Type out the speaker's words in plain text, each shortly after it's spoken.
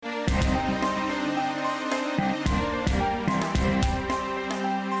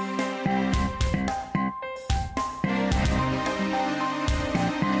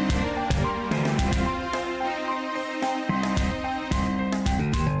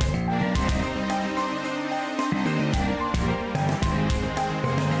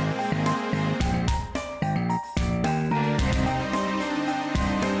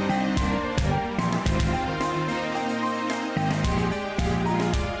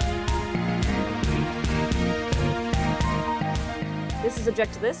is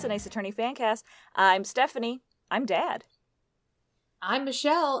Object to This, an Ace Attorney Fancast. I'm Stephanie. I'm Dad. I'm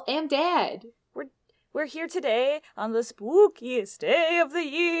Michelle. I'm Dad. We're here today on the spookiest day of the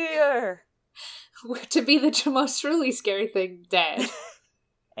year. To be the most truly scary thing, Dad.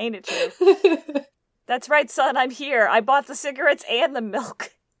 Ain't it true? That's right, son. I'm here. I bought the cigarettes and the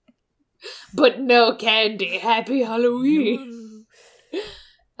milk. But no candy. Happy Halloween.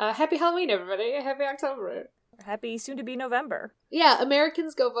 Happy Halloween, everybody. Happy October. Happy soon-to-be November. Yeah,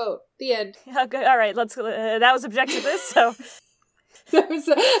 Americans go vote. The end. Okay, all right, let's. That was Object to This, so... That was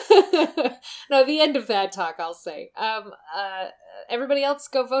no, the end of that talk, I'll say. Everybody else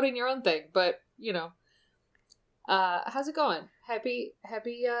go vote in your own thing, but, you know. How's it going? Happy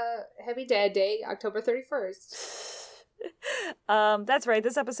Dad Day, October 31st. That's right.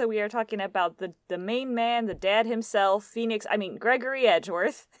 This episode we are talking about the main man, the dad himself, Gregory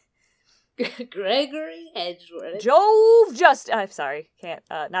Edgeworth. Gregory Edgeworth. Jove I'm sorry. Can't,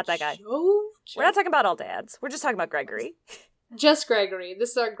 not that guy. Jove. We're not talking about all dads. We're just talking about Gregory. Just Gregory. This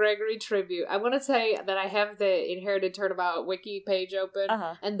is our Gregory tribute. I want to say that I have the Inherited Turnabout wiki page open,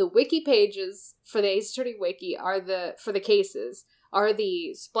 and the wiki pages for the Ace Attorney wiki for the cases are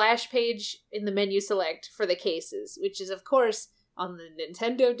the splash page in the menu select for the cases, which is of course on the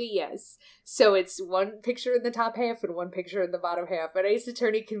Nintendo DS. So it's one picture in the top half and one picture in the bottom half. And Ace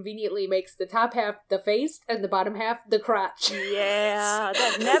Attorney conveniently makes the top half the face and the bottom half the crotch. Yeah,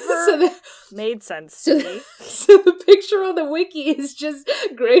 that never made sense to me. So the picture on the wiki is just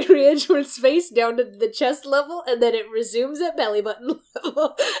Gregory Edgeworth's face down to the chest level, and then it resumes at belly button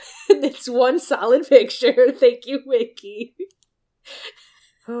level. And it's one solid picture. Thank you, wiki.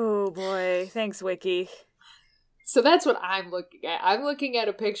 Oh boy, thanks, wiki. So that's what I'm looking at. I'm looking at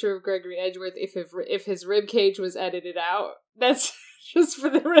a picture of Gregory Edgeworth if his rib cage was edited out. That's just for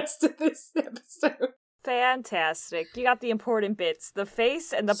the rest of this episode. Fantastic. You got the important bits. The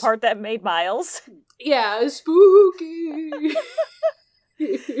face and the part that made Miles. Yeah, spooky.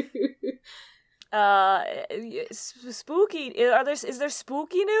 Spooky. Is there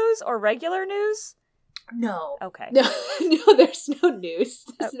spooky news or regular news? No. Okay. No, there's no news.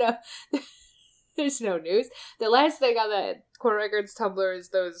 There's no news. The last thing on the Court Records Tumblr is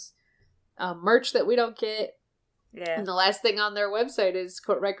those merch that we don't get. Yeah. And the last thing on their website is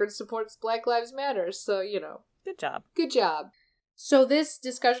Court Records supports Black Lives Matter. So, you know. Good job. Good job. So this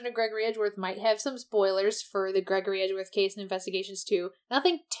discussion of Gregory Edgeworth might have some spoilers for the Gregory Edgeworth case and investigations too.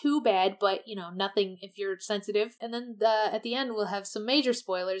 Nothing too bad, but, you know, nothing if you're sensitive. And then at the end we'll have some major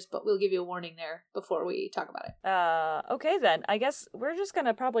spoilers, but we'll give you a warning there before we talk about it. Okay then. I guess we're just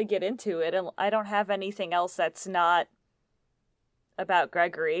gonna probably get into it, and I don't have anything else that's not about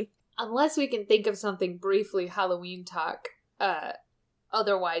Gregory. Unless we can think of something briefly Halloween talk.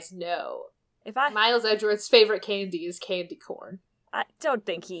 Otherwise, no. Miles Edgeworth's favorite candy is candy corn. I don't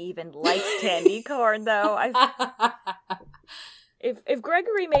think he even likes candy corn, though. If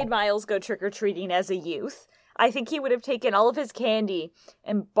Gregory made Miles go trick-or-treating as a youth, I think he would have taken all of his candy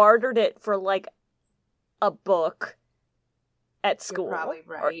and bartered it for, like, a book at school. You're probably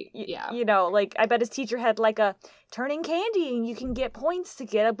right, yeah. You know, like, I bet his teacher had, like, a turning candy and you can get points to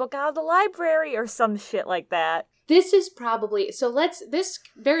get a book out of the library or some shit like that. This is probably, this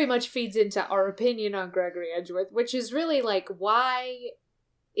very much feeds into our opinion on Gregory Edgeworth, which is really like, why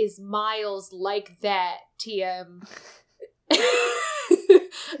is Miles like that, TM?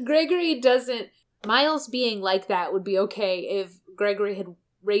 Miles being like that would be okay if Gregory had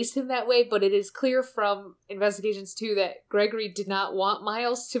raised him that way, but it is clear from investigations too that Gregory did not want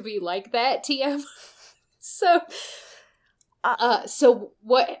Miles to be like that, TM. So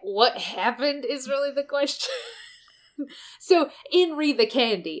what happened is really the question. So, in Read the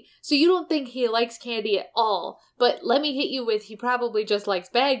Candy. So you don't think he likes candy at all, but let me hit you with he probably just likes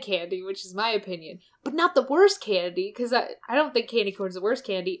bad candy, which is my opinion. But not the worst candy, because I don't think candy corn's the worst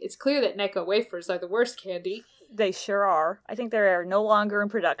candy. It's clear that Necco wafers are the worst candy. They sure are. I think they're no longer in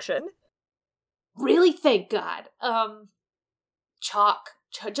production. Really? Thank God. Chalk.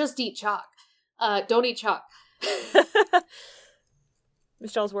 Just eat chalk. Don't eat chalk.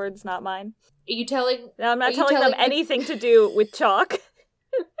 Michelle's words, not mine. Are you telling... No, I'm not telling them anything to do with chalk.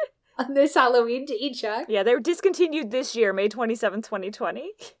 On this Halloween to eat chalk? Yeah, they were discontinued this year, May 27th,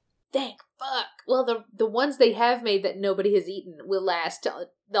 2020. Thank fuck. Well, the ones they have made that nobody has eaten will last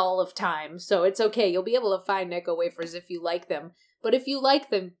all of time, so it's okay. You'll be able to find Necco wafers if you like them. But if you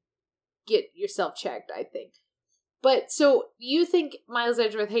like them, get yourself checked, I think. But, so, you think Miles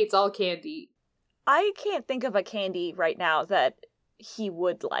Edgeworth hates all candy? I can't think of a candy right now that he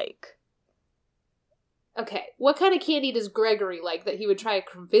would like. Okay, what kind of candy does Gregory like that he would try to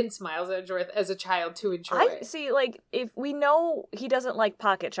convince Miles Edgeworth as a child to enjoy it? See, like, if we know he doesn't like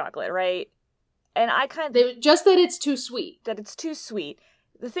pocket chocolate, right? And I just that it's too sweet. That it's too sweet.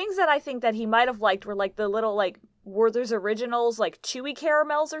 The things that I think that he might have liked were, like, the little, like, Werther's Originals, like, chewy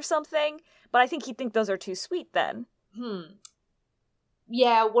caramels or something. But I think he'd think those are too sweet then.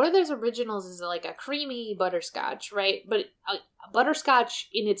 Yeah, Werther's Originals is like a creamy butterscotch, right? But a butterscotch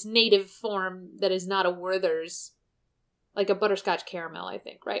in its native form that is not a Werther's, like a butterscotch caramel, I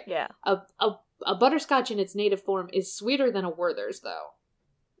think, right? Yeah. A butterscotch in its native form is sweeter than a Werther's, though.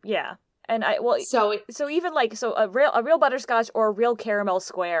 Yeah. And so even like, so a real butterscotch or a real caramel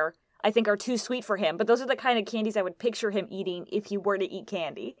square, I think are too sweet for him. But those are the kind of candies I would picture him eating if he were to eat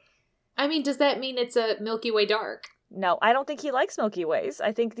candy. I mean, does that mean it's a Milky Way dark? No, I don't think he likes Milky Ways.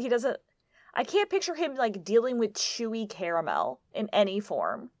 I think he doesn't. I can't picture him, like, dealing with chewy caramel in any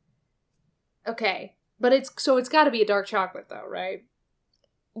form. Okay. But it's got to be a dark chocolate, though, right?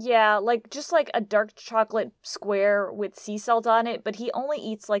 Yeah, like, just like a dark chocolate square with sea salt on it, but he only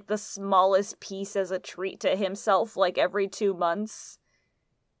eats, like, the smallest piece as a treat to himself, like, every 2 months.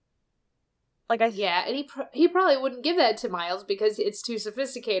 Like, yeah, and he probably wouldn't give that to Miles because it's too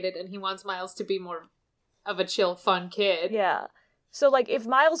sophisticated and he wants Miles to be more of a chill, fun kid. Yeah. So, like, if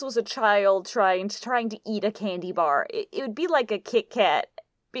Miles was a child trying to eat a candy bar, it would be like a Kit Kat,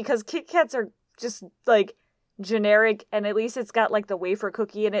 because Kit Kats are just, like, generic, and at least it's got, like, the wafer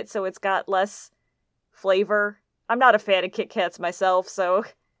cookie in it, so it's got less flavor. I'm not a fan of Kit Kats myself, so...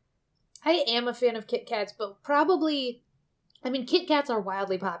 I am a fan of Kit Kats, but probably... I mean, Kit Kats are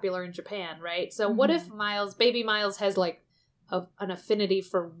wildly popular in Japan, right? So what if baby Miles has, like, an affinity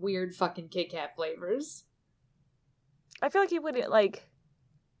for weird fucking Kit Kat flavors? I feel like he wouldn't, like,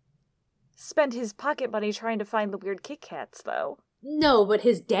 spend his pocket money trying to find the weird Kit Kats, though. No, but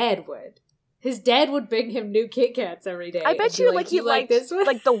his dad would. His dad would bring him new Kit Kats every day. I bet you, like, he liked this one?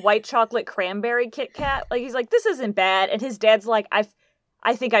 Like, the white chocolate cranberry Kit Kat. Like, he's like, this isn't bad. And his dad's like,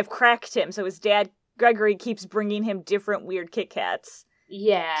 I think I've cracked him. So his dad, Gregory, keeps bringing him different weird Kit Kats.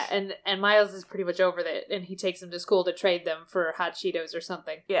 Yeah, and Miles is pretty much over that, and he takes him to school to trade them for Hot Cheetos or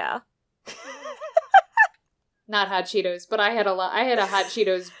something. Yeah. Not Hot Cheetos, but I had a Hot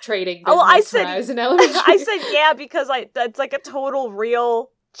Cheetos trading business when I was in elementary. I said yeah because that's like a total real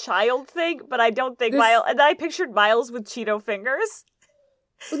child thing, but I don't think Miles. And then I pictured Miles with Cheeto fingers.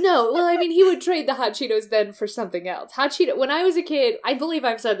 No, well, I mean, he would trade the Hot Cheetos then for something else. When I was a kid, I believe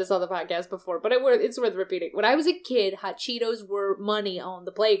I've said this on the podcast before, but it's worth repeating. When I was a kid, Hot Cheetos were money on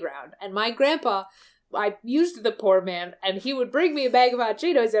the playground, and my grandpa, I used the poor man, and he would bring me a bag of Hot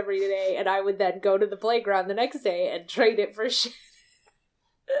Cheetos every day, and I would then go to the playground the next day and trade it for shit.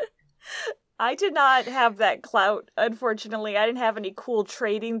 I did not have that clout, unfortunately. I didn't have any cool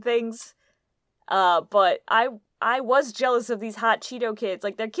trading things, but I was jealous of these Hot Cheeto kids.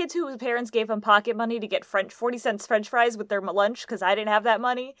 Like, they're kids whose parents gave them pocket money to get 40 cents French fries with their lunch, because I didn't have that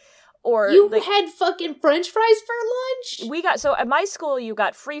money. Or you had fucking French fries for lunch? So at my school, you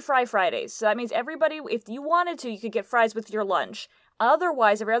got free Fry Fridays. So that means everybody, if you wanted to, you could get fries with your lunch.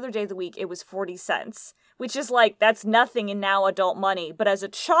 Otherwise, every other day of the week, it was 40 cents. Which is like, that's nothing in now adult money. But as a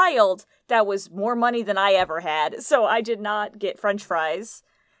child, that was more money than I ever had. So I did not get French fries.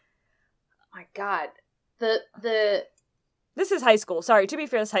 Oh my God. This is high school. Sorry, to be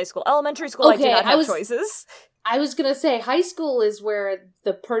fair, it's high school. Elementary school, okay, I did not have choices. I was gonna say, high school is where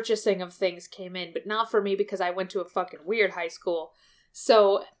the purchasing of things came in, but not for me because I went to a fucking weird high school.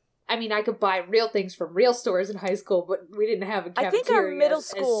 So, I mean, I could buy real things from real stores in high school, but we didn't have a cafeteria. I think our middle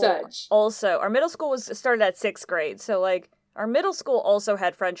school also. Our middle school started at 6th grade, so, like, our middle school also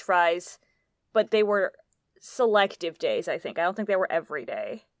had French fries, but they were selective days, I think. I don't think they were every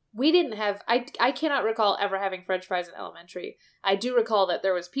day. We didn't have... I cannot recall ever having French fries in elementary. I do recall that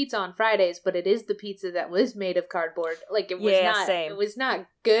there was pizza on Fridays, but it is the pizza that was made of cardboard. Like, it was same. It was not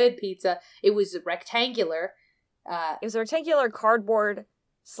good pizza. It was rectangular. It was a rectangular cardboard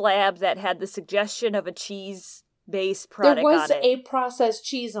slab that had the suggestion of a cheese-based product on it. There was a processed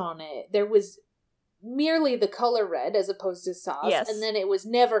cheese on it. There was merely the color red as opposed to sauce. Yes. And then it was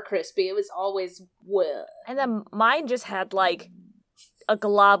never crispy. It was always... And then mine just had, like, a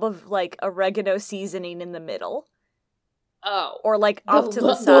glob of, like, oregano seasoning in the middle. Oh. Or, like, off to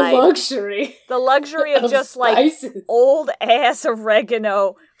the side. The luxury. The luxury of just, spices. Like, old-ass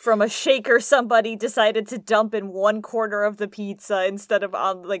oregano from a shaker somebody decided to dump in one corner of the pizza instead of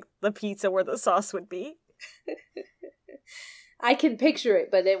on, like, the pizza where the sauce would be. I can picture it,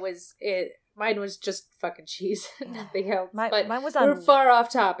 but mine was just fucking cheese. Nothing else. Mine was on... We're far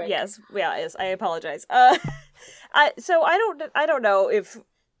off topic. Yes, I apologize. So I don't know if...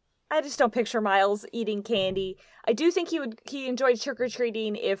 I just don't picture Miles eating candy. I do think he enjoyed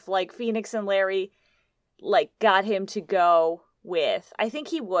trick-or-treating if, like, Phoenix and Larry, like, got him to go with. I think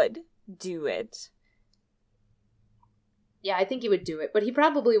he would do it. Yeah, I think he would do it, but he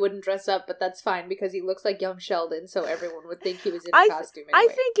probably wouldn't dress up, but that's fine because he looks like young Sheldon, so everyone would think he was in a costume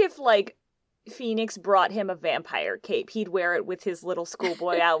anyway. I think if, like, Phoenix brought him a vampire cape, he'd wear it with his little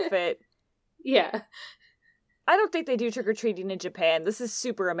schoolboy outfit. Yeah. I don't think they do trick-or-treating in Japan. This is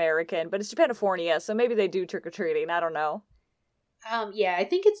super American, but it's Japanifornia, so maybe they do trick-or-treating. I don't know. Yeah, I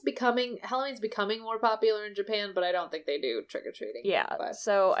think Halloween's becoming more popular in Japan, but I don't think they do trick-or-treating. Yeah,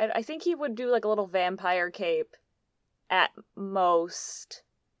 so I think he would do, like, a little vampire cape at most.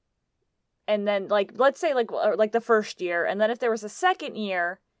 And then, like, let's say, like the first year, and then if there was a second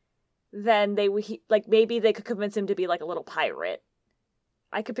year, then maybe they could convince him to be, like, a little pirate.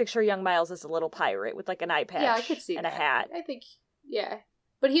 I could picture young Miles as a little pirate with, like, an eye patch I could see and that. a hat. I think, yeah.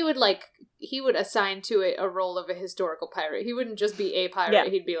 But he would assign to it a role of a historical pirate. He wouldn't just be a pirate. Yeah.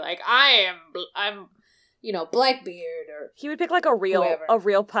 He'd be like, I'm Blackbeard, or he would pick, like, a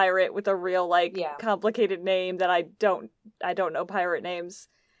real pirate with a real, like, complicated name that I don't know pirate names.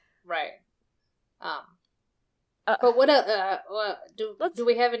 Right. But what do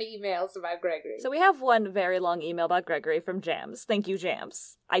we have any emails about Gregory? So we have one very long email about Gregory from Jams. Thank you,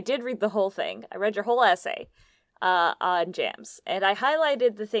 Jams. I did read the whole thing. I read your whole essay on Jams, and I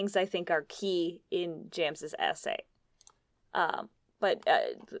highlighted the things I think are key in Jams's essay. But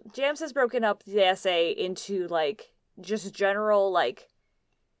Jams has broken up the essay into, like, just general, like,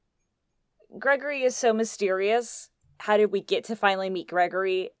 Gregory is so mysterious. How did we get to finally meet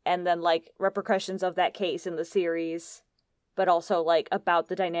Gregory? And then, like, repercussions of that case in the series, but also, like, about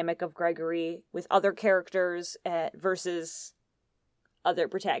the dynamic of Gregory with other characters versus other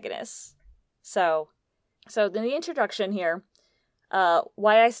protagonists. So in the introduction here,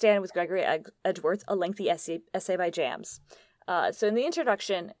 Why I Stand with Gregory Edgeworth, a lengthy essay by Jams. So in the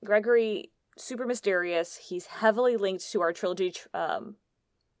introduction, Gregory, super mysterious. He's heavily linked to our trilogy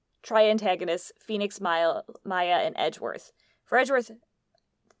tri-antagonists, Phoenix, Maya, and Edgeworth. For Edgeworth,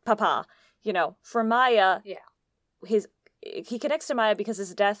 Papa. For Maya, he connects to Maya because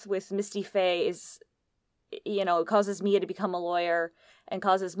his death with Misty Faye is, causes Mia to become a lawyer and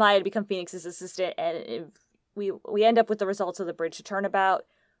causes Maya to become Phoenix's assistant, and we end up with the results of the Bridge to Turnabout,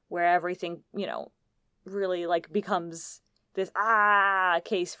 where everything, really, like, becomes this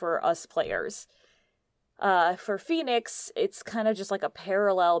case for us players. For Phoenix, it's kind of just like a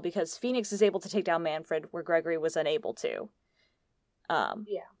parallel because Phoenix is able to take down Manfred where Gregory was unable to.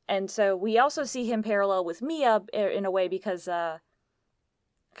 And so we also see him parallel with Mia in a way because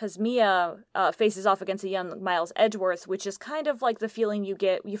Mia faces off against a young Miles Edgeworth, which is kind of like the feeling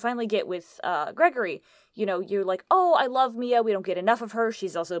you finally get with Gregory. You're like, oh, I love Mia. We don't get enough of her.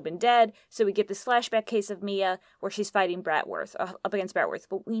 She's also been dead. So we get this flashback case of Mia where she's fighting Bratworth, up against Bratworth.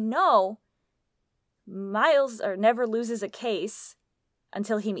 But we know Miles never loses a case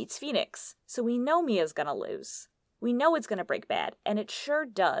until he meets Phoenix. So we know Mia's gonna lose. We know it's gonna break bad, and it sure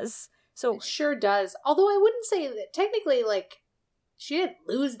does. It sure does. Although I wouldn't say that technically, like, she didn't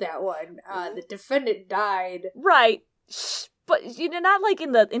lose that one. The defendant died. Right. But, not like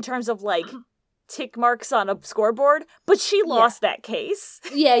in terms of, like, tick marks on a scoreboard, but she lost that case.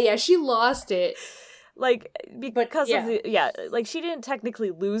 Yeah, she lost it. Like, because of like, she didn't technically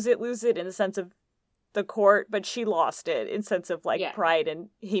lose it in the sense of the court, but she lost it in sense of, like, pride and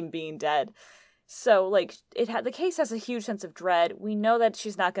him being dead. So, like, the case has a huge sense of dread. We know that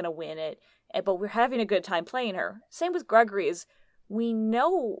she's not going to win it, but we're having a good time playing her. Same with Gregory's. We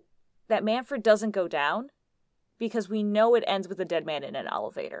know that Manfred doesn't go down because we know it ends with a dead man in an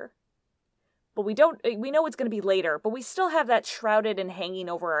elevator. But we know it's going to be later, but we still have that shrouded and hanging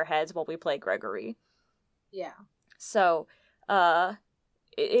over our heads while we play Gregory. Yeah. So,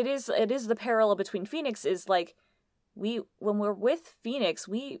 it is the parallel between Phoenix is, like, when we're with Phoenix,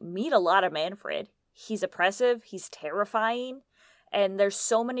 we meet a lot of Manfred. He's oppressive, he's terrifying, and there's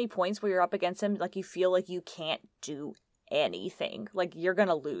so many points where you're up against him, like, you feel like you can't do anything. Like, you're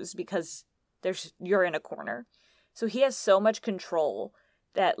gonna lose because you're in a corner. So he has so much control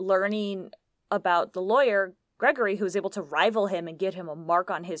that learning about the lawyer, Gregory, who's able to rival him and get him a mark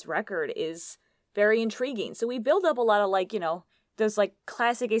on his record is very intriguing. So we build up a lot of, like, those, like,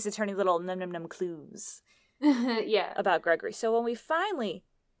 classic Ace Attorney little num clues about Gregory. So when we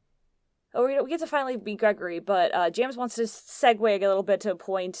get to finally be Gregory, but James wants to segue a little bit to a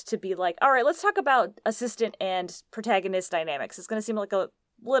point to be like, all right, let's talk about assistant and protagonist dynamics. It's going to seem like a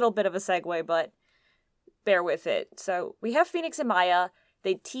little bit of a segue, but bear with it. So we have Phoenix and Maya.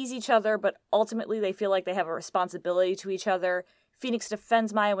 They tease each other, but ultimately they feel like they have a responsibility to each other. Phoenix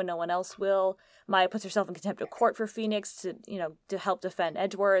defends Maya when no one else will. Maya puts herself in contempt of court for Phoenix to help defend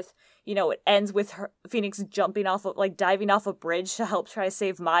Edgeworth. It ends with Phoenix diving off a bridge to help try to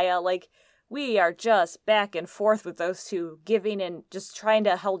save Maya. Like, we are just back and forth with those two, giving and just trying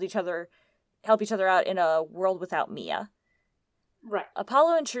to help each other out in a world without Mia. Right.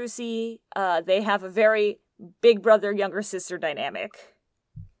 Apollo and Trucy, they have a very big brother, younger sister dynamic.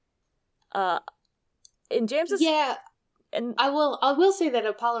 And James is... Yeah. And I will say that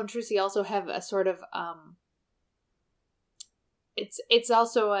Apollo and Trucy also have a sort of it's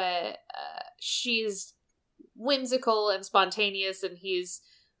also she's whimsical and spontaneous, and he's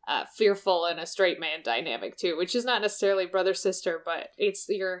fearful and a straight man dynamic too, which is not necessarily brother sister, but it's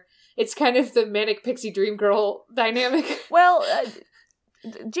kind of the manic pixie dream girl dynamic. Well,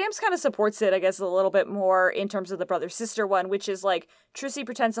 James kind of supports it, I guess, a little bit more in terms of the brother sister one, which is like Trucy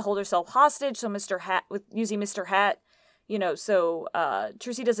pretends to hold herself hostage, so using Mr. Hat. So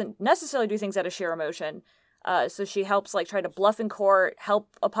Trucy doesn't necessarily do things out of sheer emotion. So she helps, like, try to bluff in court, help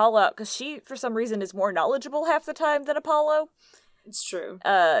Apollo out, because she, for some reason, is more knowledgeable half the time than Apollo. It's true.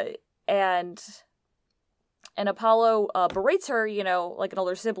 And Apollo berates her, like an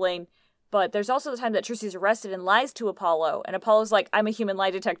older sibling. But there's also the time that Trucy's arrested and lies to Apollo. And Apollo's like, I'm a human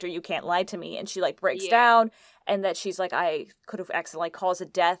lie detector, you can't lie to me. And she, like, breaks down. And that she's like, I could have accidentally caused a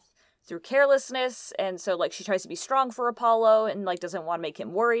death through carelessness, and so, like, she tries to be strong for Apollo and, like, doesn't want to make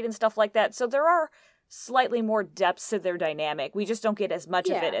him worried and stuff like that. So there are slightly more depths to their dynamic. We just don't get as much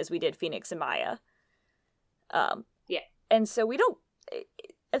of it as we did Phoenix and Maya. And so we don't...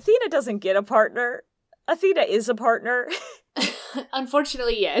 Athena doesn't get a partner. Athena is a partner.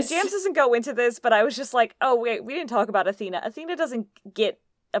 Unfortunately, yes. James doesn't go into this, but I was just like, oh, wait, we didn't talk about Athena. Athena doesn't get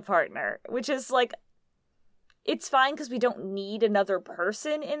a partner, which is, like... It's fine because we don't need another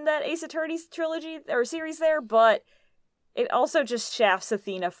person in that Ace Attorney's trilogy or series there, but it also just shafts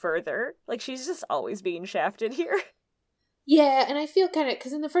Athena further. Like, she's just always being shafted here. Yeah, and I feel kind of,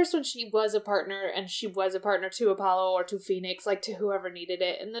 because in the first one she was a partner, and she was a partner to Apollo or to Phoenix, like to whoever needed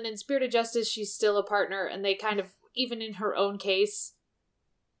it. And then in Spirit of Justice, she's still a partner, and they kind of, even in her own case,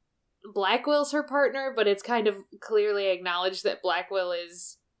 Blackwell's her partner, but it's kind of clearly acknowledged that Blackwell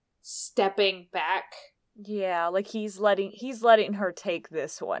is stepping back. Yeah, like he's letting her take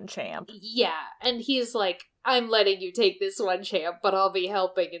this one, champ. Yeah, and he's like, I'm letting you take this one, champ, but I'll be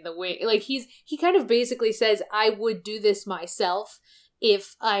helping in the wing. Like, he kind of basically says, I would do this myself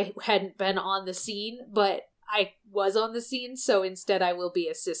if I hadn't been on the scene, but I was on the scene, so instead I will be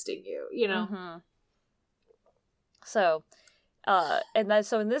assisting you, Mm-hmm. So,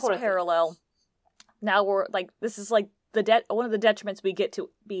 so in this parallel, now we're, like, this is, like, one of the detriments we get to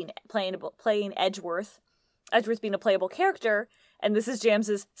playing Edgeworth. Edgeworth being a playable character, and this is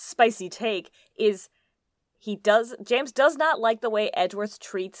James's spicy take, is James does not like the way Edgeworth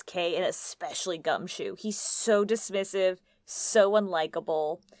treats Kay, and especially Gumshoe. He's so dismissive, so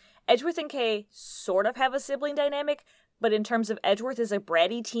unlikable. Edgeworth and Kay sort of have a sibling dynamic, but in terms of Edgeworth is a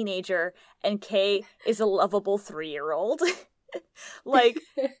bratty teenager, and Kay is a lovable 3-year-old. Like...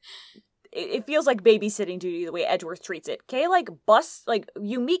 It feels like babysitting duty the way Edgeworth treats it. Kay, like,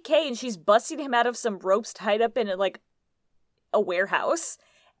 you meet Kay and she's busting him out of some ropes tied up in, like, a warehouse.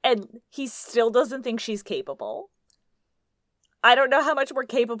 And he still doesn't think she's capable. I don't know how much more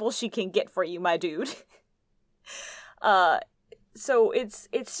capable she can get for you, my dude. So it's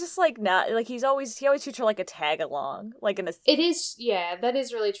just, like, not, like, he always treats her like a tag-along. Like, It is, yeah, that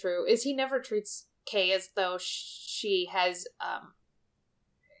is really true. He never treats Kay as though she has,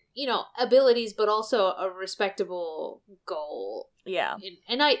 abilities, but also a respectable goal. Yeah.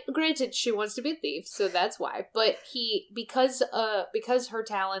 And granted, she wants to be a thief, so that's why. But because her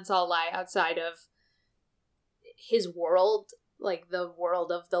talents all lie outside of his world, like the world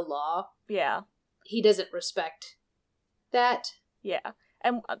of the law. Yeah. He doesn't respect that. Yeah.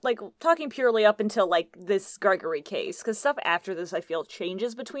 And, like, talking purely up until, like, this Gregory case, because stuff after this, I feel,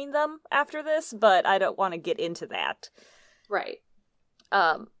 changes between them after this, but I don't want to get into that. Right.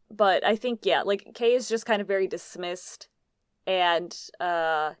 But I think, yeah, like, Kay is just kind of very dismissed, and she's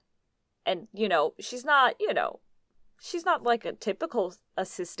not, she's not like a typical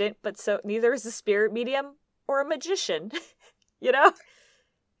assistant, but so neither is a spirit medium or a magician,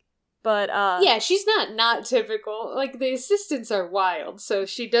 But, yeah, she's not typical. Like, the assistants are wild, so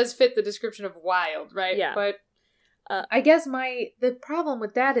she does fit the description of wild, right? Yeah. But, I guess the problem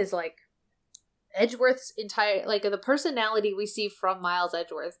with that is, like, Edgeworth's entire, like, the personality we see from Miles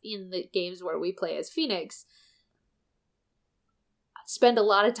Edgeworth in the games where we play as Phoenix spend a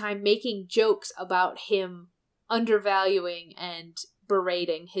lot of time making jokes about him undervaluing and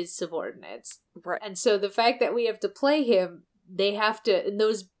berating his subordinates. Right. And so the fact that we have to play him they have to, and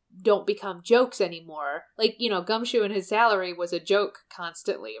those don't become jokes anymore. Like, Gumshoe and his salary was a joke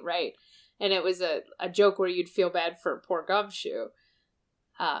constantly, right? And it was a joke where you'd feel bad for poor Gumshoe.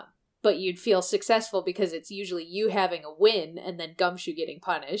 But you'd feel successful because it's usually you having a win and then Gumshoe getting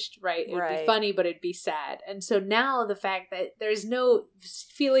punished, right? It would be funny, but it'd be sad. And so now the fact that there's no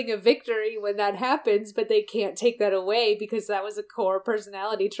feeling of victory when that happens, but they can't take that away because that was a core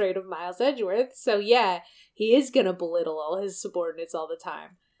personality trait of Miles Edgeworth. So yeah, he is going to belittle all his subordinates all the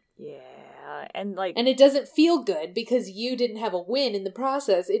time. Yeah, and it doesn't feel good because you didn't have a win in the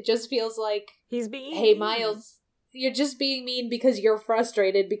process. It just feels like he's being, hey, Miles, you're just being mean because you're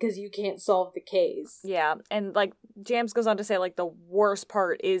frustrated because you can't solve the case. Yeah, and Jams goes on to say the worst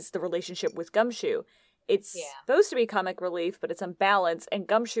part is the relationship with Gumshoe. It's supposed to be comic relief, but it's unbalanced, and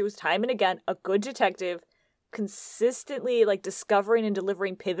Gumshoe's time and again a good detective, consistently discovering and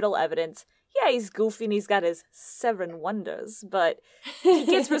delivering pivotal evidence. Yeah, he's goofy and he's got his 7 wonders, but he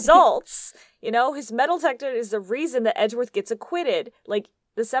gets results. His metal detector is the reason that Edgeworth gets acquitted.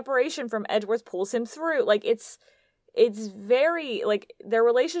 The separation from Edgeworth pulls him through. It's very, their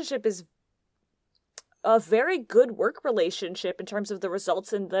relationship is a very good work relationship in terms of the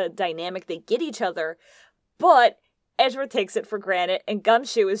results and the dynamic they get each other, but Edgeworth takes it for granted, and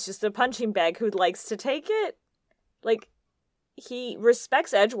Gumshoe is just a punching bag who likes to take it. He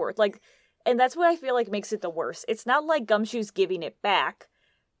respects Edgeworth, and that's what I feel makes it the worst. It's not like Gumshoe's giving it back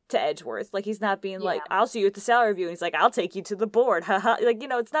to Edgeworth. He's not being I'll see you at the salary review. And he's I'll take you to the board. Haha.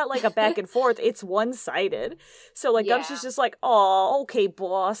 It's not a back and forth. It's one-sided. So, Gumshoe's just oh, okay,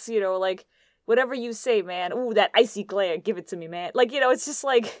 boss. Whatever you say, man. Ooh, that icy glare. Give it to me, man. It's just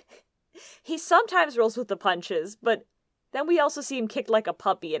he sometimes rolls with the punches, but then we also see him kicked like a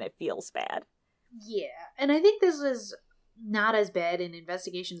puppy and it feels bad. Yeah. And I think this is not as bad in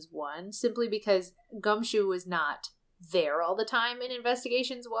Investigations 1, simply because Gumshoe was not there all the time in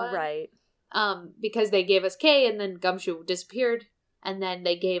Investigations 1. Right. Because they gave us Kay and then Gumshoe disappeared, and then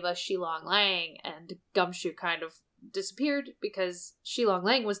they gave us Shilong Lang and Gumshoe kind of disappeared because Shilong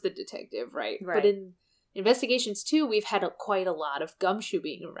Lang was the detective, right? But in Investigations 2, we've had quite a lot of Gumshoe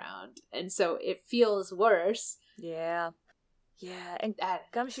being around, and so it feels worse. Yeah. Yeah, and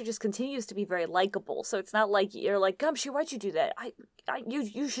Gumshoe just continues to be very likable. So it's not like you're Gumshoe, why'd you do that?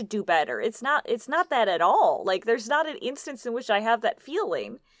 You should do better. It's not that at all. There's not an instance in which I have that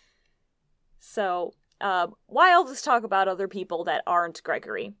feeling. So, why all this talk about other people that aren't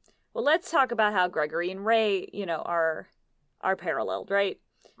Gregory? Well, let's talk about how Gregory and Ray, are paralleled, right?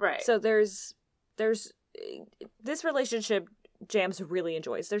 Right. So there's this relationship Jams really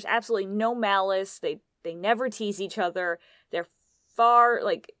enjoys. There's absolutely no malice. They never tease each other. They're far,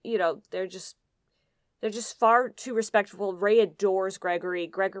 they're just far too respectful. Ray adores Gregory.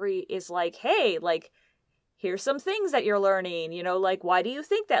 Gregory is hey, here's some things that you're learning, why do you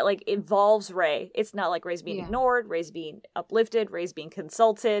think that, involves Ray? It's not Ray's being ignored, Ray's being uplifted, Ray's being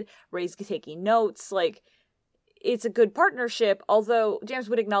consulted, Ray's taking notes, it's a good partnership, although James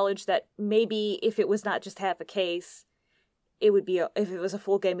would acknowledge that maybe if it was not just half a case, it would be, if it was a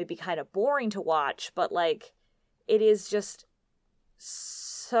full game, it'd be kind of boring to watch, but, it is just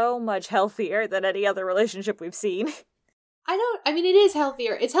so much healthier than any other relationship we've seen. It is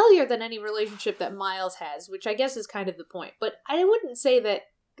healthier. It's healthier than any relationship that Miles has, which I guess is kind of the point. But I wouldn't say that,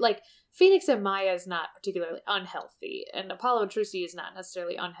 Phoenix and Maya is not particularly unhealthy, and Apollo and Trucy is not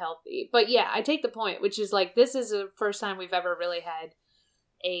necessarily unhealthy. But yeah, I take the point, which is, this is the first time we've ever really had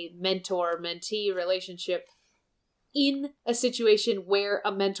a mentor-mentee relationship in a situation where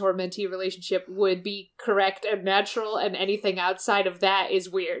a mentor-mentee relationship would be correct and natural, and anything outside of that is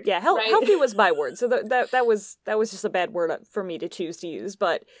weird. Yeah, right? Healthy was my word, so that was just a bad word for me to choose to use.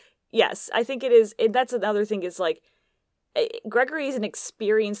 But yes, I think it is. And that's another thing is Gregory is an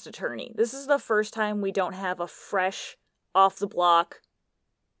experienced attorney. This is the first time we don't have a fresh, off the block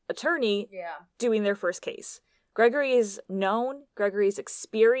attorney doing their first case. Gregory is known. Gregory is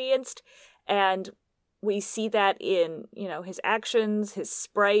experienced, and we see that in, his actions, his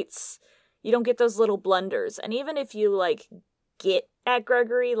sprites. You don't get those little blunders. And even if you, get at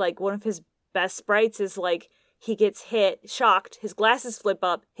Gregory, one of his best sprites is, he gets hit, shocked, his glasses flip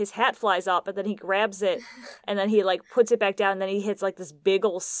up, his hat flies up, and then he grabs it, and then he, puts it back down, and then he hits, this big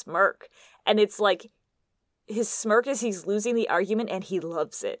ol' smirk. And it's, his smirk is he's losing the argument, and he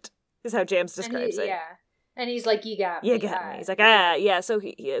loves it, is how Jams describes it. Yeah. And he's you got me. You got me. He's yeah. So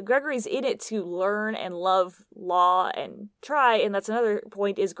Gregory's in it to learn and love law and try, and that's another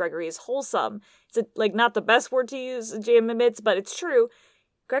point is Gregory is wholesome. It's not the best word to use, Jam admits, but it's true.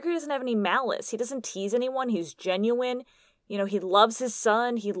 Gregory doesn't have any malice. He doesn't tease anyone. He's genuine. You know, he loves his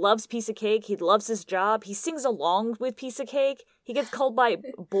son, he loves Piece of Cake, he loves his job, he sings along with Piece of Cake, he gets called by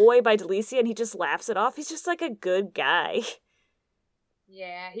boy by Delicia and he just laughs it off. He's just like a good guy.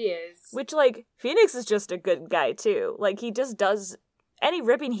 Yeah, he is. Which, like, Phoenix is just a good guy, too. Like, he just does... Any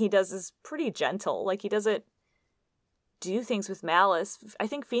ripping he does is pretty gentle. Like, he doesn't do things with malice. I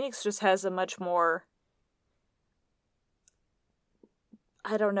think Phoenix just has a much more...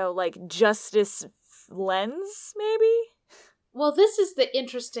 I don't know, like, justice lens, maybe? Well, this is the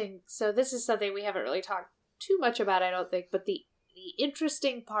interesting... So this is something we haven't really talked too much about, I don't think, but the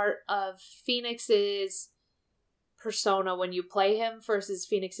interesting part of Phoenix's persona when you play him versus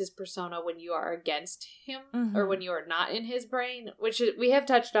Phoenix's persona when you are against him, or when you are not in his brain, which we have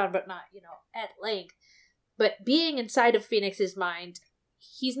touched on, but not, at length. But being inside of Phoenix's mind,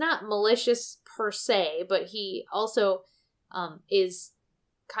 he's not malicious per se, but he also is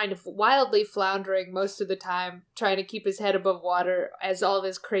kind of wildly floundering most of the time, trying to keep his head above water as all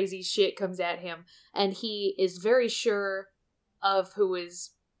this crazy shit comes at him. And he is very sure of who is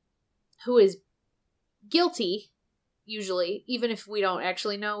guilty. Usually, even if we don't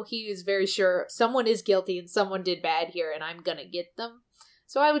actually know, he is very sure someone is guilty and someone did bad here and I'm gonna get them.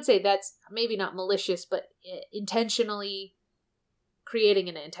 So I would say that's maybe not malicious, but intentionally creating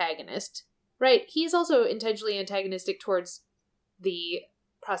an antagonist. Right? He's also intentionally antagonistic towards the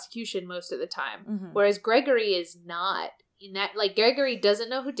prosecution most of the time. Whereas Gregory is not in that, like, Gregory doesn't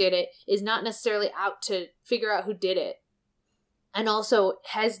know who did it, is not necessarily out to figure out who did it, and also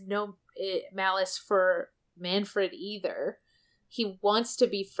has no malice for Manfred either. He wants to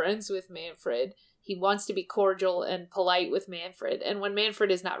be friends with Manfred. He wants to be cordial and polite with Manfred. And when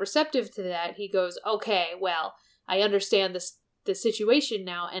Manfred is not receptive to that, he goes, okay, well, I understand the situation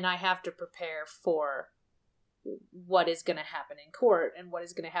now, and I have to prepare for what is going to happen in court. And what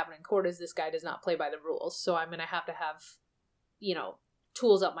is going to happen in court is this guy does not play by the rules. So I'm going to have,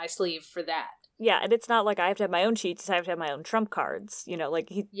 tools up my sleeve for that. Yeah, and it's not like I have to have my own cheats, I have to have my own trump cards.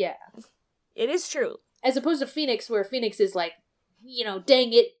 Yeah. It is true. As opposed to Phoenix, where Phoenix is like,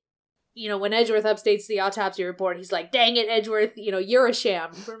 dang it. When Edgeworth updates the autopsy report, he's like, dang it, Edgeworth, you're a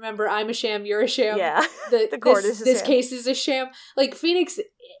sham. Remember, I'm a sham, you're a sham. Yeah, the court is a sham. This case is a sham. Like, Phoenix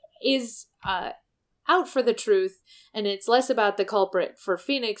is out for the truth, and it's less about the culprit for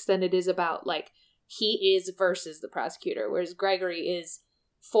Phoenix than it is about, like, he is versus the prosecutor, whereas Gregory is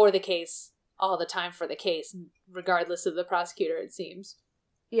for the case all the time for the case, regardless of the prosecutor, it seems.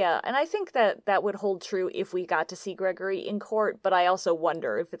 Yeah, and I think that would hold true if we got to see Gregory in court, but I also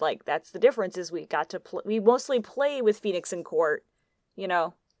wonder if, that's the difference, is we got to we mostly play with Phoenix in court,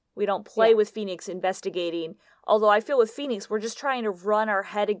 We don't play with Phoenix investigating, although I feel with Phoenix, we're just trying to run our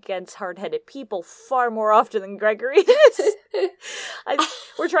head against hard-headed people far more often than Gregory is.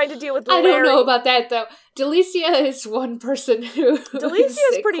 We're trying to deal with Larry. I don't know about that, though. Delicia is one person who... Delicia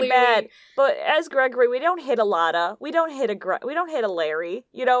is pretty bad, but as Gregory, we don't hit a Lotta. We don't hit a Larry.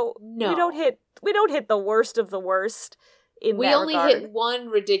 No. We don't hit the worst of the worst in that regard. We only hit one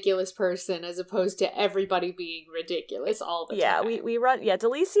ridiculous person as opposed to everybody being ridiculous all the time. Yeah, we run... Yeah,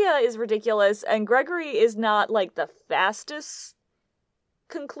 Delicia is ridiculous, and Gregory is not, the fastest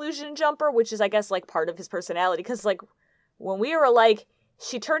conclusion jumper, which is, I guess, part of his personality, because, when we were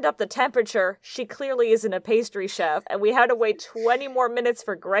she turned up the temperature, she clearly isn't a pastry chef, and we had to wait 20 more minutes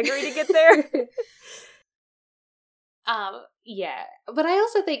for Gregory to get there. Yeah. But I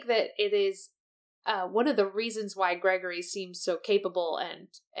also think that it is one of the reasons why Gregory seems so capable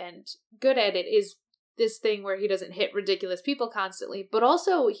and good at it is this thing where he doesn't hit ridiculous people constantly, but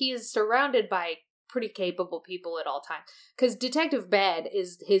also he is surrounded by pretty capable people at all times. Because Detective Bad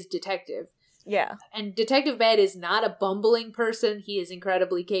is his detective. Yeah. And Detective Bad is not a bumbling person. He is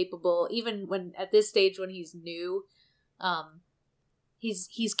incredibly capable. Even when at this stage when he's new,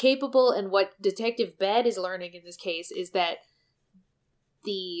 he's capable, and what Detective Bad is learning in this case is that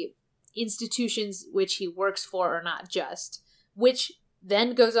the institutions which he works for are not just, which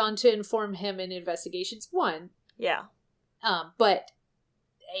then goes on to inform him in Investigations 1. Yeah. But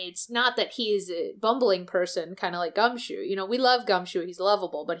it's not that he is a bumbling person, kind of like Gumshoe. We love Gumshoe. He's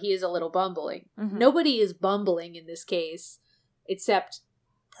lovable, but he is a little bumbling. Mm-hmm. Nobody is bumbling in this case, except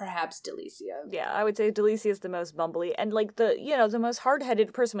perhaps Delicia. Yeah, I would say Delicia is the most bumbly. And, the most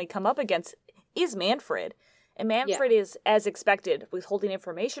hard-headed person we come up against is Manfred. And Manfred is, as expected, withholding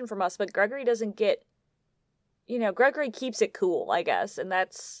information from us, but Gregory doesn't get... Gregory keeps it cool, I guess. And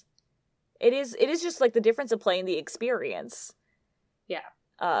that's... It is just, the difference of playing the experience. Yeah.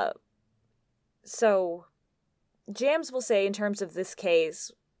 So, Jams will say in terms of this case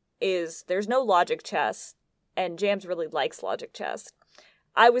is there's no logic chess, and Jams really likes logic chess.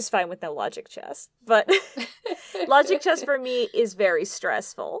 I was fine with no logic chess, but logic chess for me is very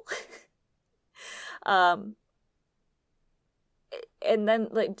stressful. And then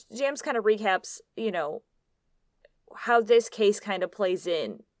like Jams kind of recaps, you know, how this case kind of plays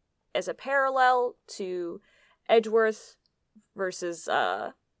in as a parallel to Edgeworth versus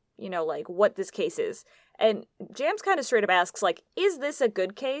you know, like what this case is. And Jams kind of straight up asks, like, is this a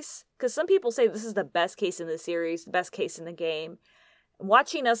good case? Because some people say this is the best case in the series, the best case in the game.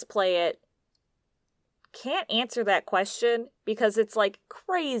 Watching us play it can't answer that question because it's like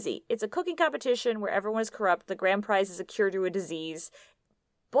crazy. It's a cooking competition where everyone is corrupt. The grand prize is a cure to a disease.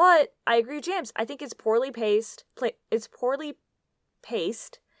 But I agree with James. I think it's poorly paced. It's poorly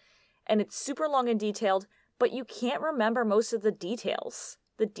paced, and it's super long and detailed. But you can't remember most of the details.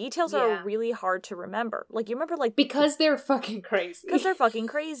 The details are really hard to remember. Like you remember, like because they're fucking crazy. Because they're fucking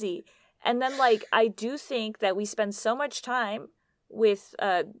crazy. And then, like, I do think that we spend so much time with,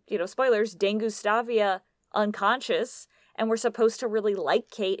 you know, spoilers, Dane Gustavia unconscious, and we're supposed to really like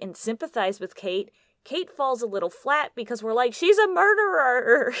Kate and sympathize with Kate. Kate falls a little flat because we're like, she's a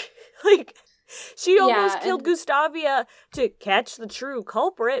murderer. Like, she almost killed Gustavia to catch the true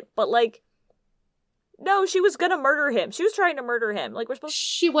culprit, but, like, no, she was gonna murder him. She was trying to murder him. Like, we're supposed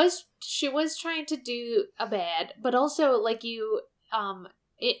to... She was trying to do a bad, but also, like,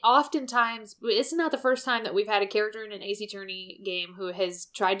 it oftentimes, it's not the first time that we've had a character in an Ace Attorney game who has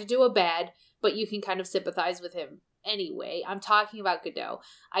tried to do a bad, but you can kind of sympathize with him anyway. I'm talking about Godot.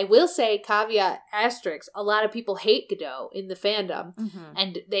 I will say, caveat, asterisk, a lot of people hate Godot in the fandom,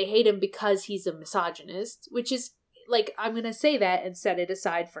 and they hate him because he's a misogynist, which is, like, I'm going to say that and set it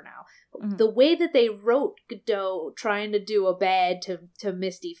aside for now. The way that they wrote Godot trying to do a bad to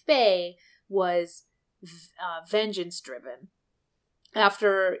Misty Faye was vengeance-driven.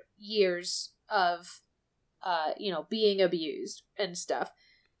 After years of, you know, being abused and stuff.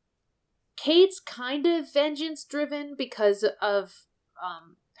 Kate's kind of vengeance-driven because of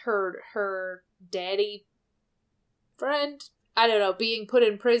her daddy friend, I don't know, being put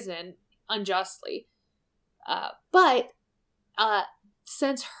in prison unjustly. But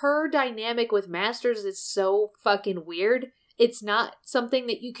since her dynamic with Masters is so fucking weird, it's not something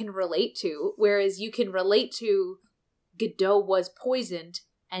that you can relate to, whereas you can relate to Godot was poisoned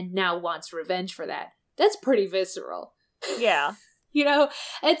and now wants revenge for that. That's pretty visceral. Yeah. You know,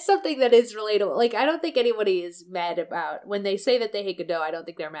 it's something that is relatable. Like, I don't think anybody is mad about, when they say that they hate Godot, I don't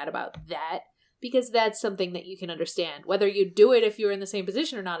think they're mad about that, because that's something that you can understand. Whether you do it if you're in the same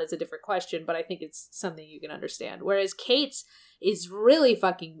position or not is a different question, but I think it's something you can understand. Whereas Kate's is really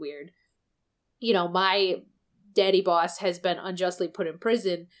fucking weird. You know, my daddy boss has been unjustly put in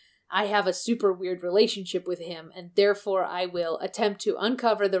prison. I have a super weird relationship with him, and therefore I will attempt to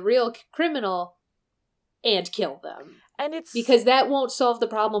uncover the real criminal and kill them. And it's because that won't solve the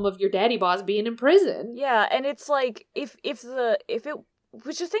problem of your daddy boss being in prison. Yeah, and it's like if it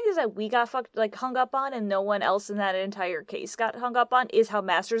which the thing is that we got hung up on, and no one else in that entire case got hung up on, is how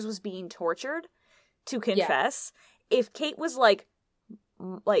Masters was being tortured to confess. Yeah. If Kate was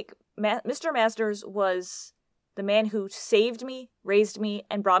Mr. Masters was the man who saved me, raised me,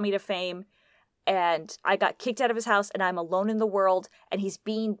 and brought me to fame, and I got kicked out of his house, and I'm alone in the world, and he's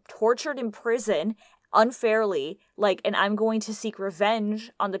being tortured in prison unfairly, and I'm going to seek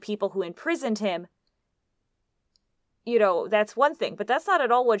revenge on the people who imprisoned him, you know, that's one thing, but that's not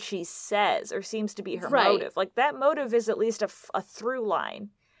at all what she says, or seems to be her motive. Like, that motive is at least a through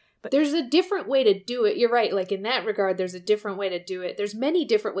line. But there's a different way to do it. You're right, like, in that regard, there's a different way to do it. There's many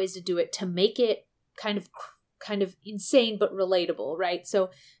different ways to do it to make it kind of insane but relatable, right?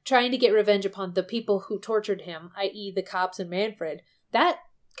 So trying to get revenge upon the people who tortured him, i.e. the cops and Manfred, that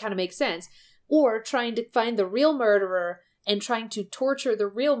kind of makes sense. Or trying to find the real murderer and trying to torture the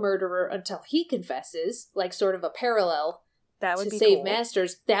real murderer until he confesses, like sort of a parallel that would to be save cool.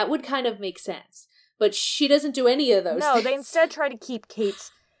 Masters, that would kind of make sense. But she doesn't do any of those things. They instead try to keep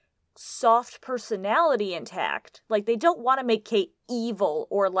Kate's soft personality intact. Like, they don't want to make Kate evil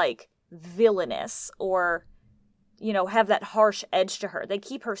or, like, villainous or, you know, have that harsh edge to her. They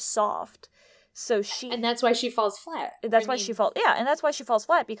keep her soft. So and that's why she falls flat. That's why she falls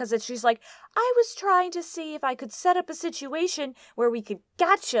flat, because she's like, I was trying to see if I could set up a situation where we could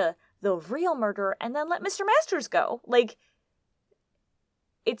gotcha the real murderer and then let Mr. Masters go. Like,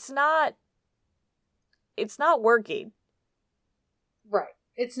 it's not working. Right.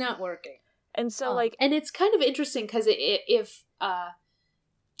 It's not working. And so, and it's kind of interesting because if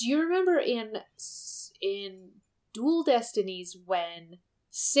do you remember in Dual Destinies when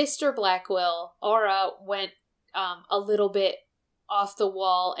Sister Blackwell, Aura, went a little bit off the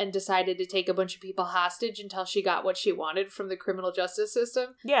wall and decided to take a bunch of people hostage until she got what she wanted from the criminal justice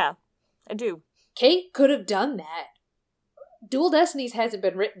system. Yeah, I do. Kate could have done that. Dual Destinies hasn't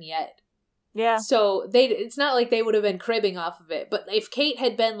been written yet. Yeah. So it's not like they would have been cribbing off of it. But if Kate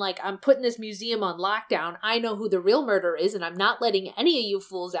had been like, I'm putting this museum on lockdown, I know who the real murderer is, and I'm not letting any of you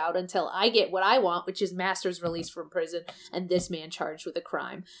fools out until I get what I want, which is Masters released from prison and this man charged with a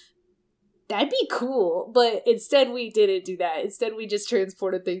crime. That'd be cool. But instead we didn't do that. Instead we just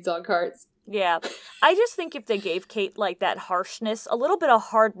transported things on carts. Yeah. I just think if they gave Kate, like, that harshness, a little bit of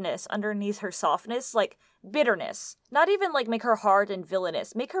hardness underneath her softness, like bitterness. Not even, like, make her hard and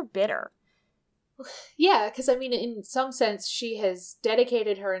villainous. Make her bitter. Yeah, because, I mean, in some sense, she has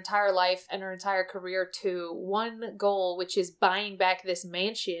dedicated her entire life and her entire career to one goal, which is buying back this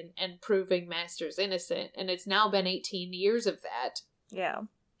mansion and proving Masters innocent. And it's now been 18 years of that. Yeah.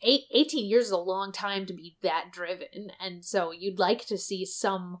 18 years is a long time to be that driven. And so you'd like to see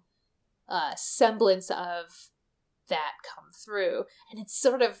some semblance of that come through. And it's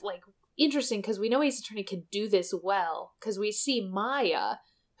sort of, like, interesting because we know Ace Attorney can do this well. Because we see Maya,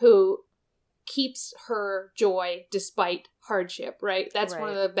 who keeps her joy despite hardship, right? That's right. One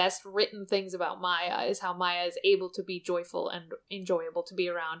of the best written things about Maya is how Maya is able to be joyful and enjoyable to be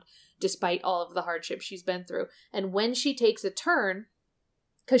around despite all of the hardship she's been through. And when she takes a turn,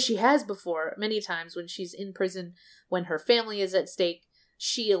 because she has before many times when she's in prison, when her family is at stake,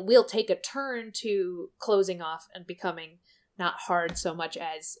 she will take a turn to closing off and becoming not hard so much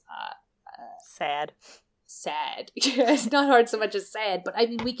as sad. It's not hard so much as sad, but I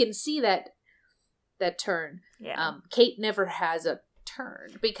mean we can see that turn. Yeah. Kate never has a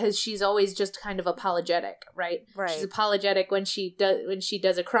turn because she's always just kind of apologetic, right? Right. She's apologetic when she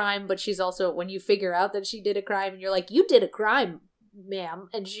does a crime, but she's also when you figure out that she did a crime and you're like, you did a crime, ma'am,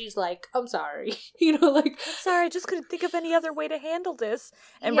 and she's like, I'm sorry. Like, I'm sorry, I just couldn't think of any other way to handle this.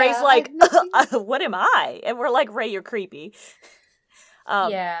 And yeah, Ray's like, what am I? And we're like, Ray, you're creepy.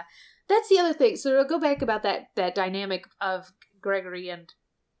 Yeah. That's the other thing. So we'll go back about that dynamic of Gregory and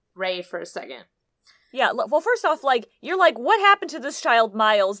Ray for a second. Yeah, well, first off, like, you're like, what happened to this child,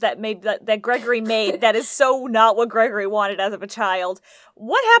 Miles, that Gregory made that is so not what Gregory wanted as of a child?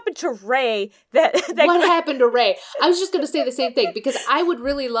 What happened to Ray What happened to Ray? I was just going to say the same thing, because I would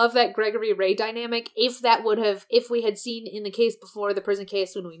really love that Gregory-Ray dynamic if we had seen in the case before, the prison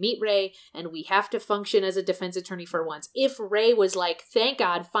case, when we meet Ray, and we have to function as a defense attorney for once. If Ray was like, thank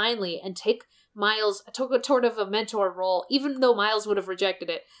God, finally, and took a sort of a mentor role, even though Miles would have rejected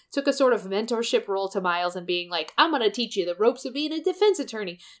it, took a sort of mentorship role to Miles and being like, I'm going to teach you the ropes of being a defense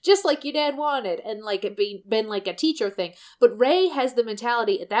attorney, just like your dad wanted, and like it been like a teacher thing. But Ray has the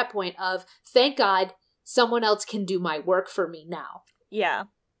mentality at that point of, thank God, someone else can do my work for me now. Yeah.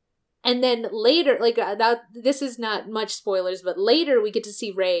 And then later, like, this is not much spoilers, but later we get to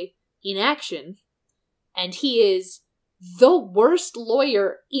see Ray in action, and he is the worst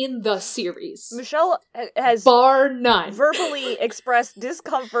lawyer in the series. Michelle has bar none verbally expressed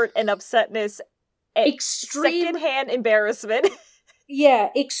discomfort and upsetness, extreme secondhand embarrassment. Yeah,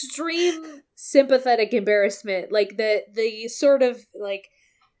 extreme sympathetic embarrassment, like the sort of like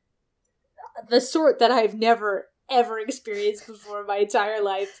the sort that I've never ever experienced before in my entire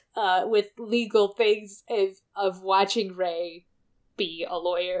life with legal things of watching Ray be a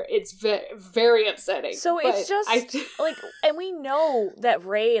lawyer. It's very upsetting. So it's just like, and we know that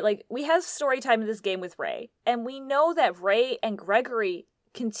Ray, like, we have story time in this game with Ray, and we know that Ray and Gregory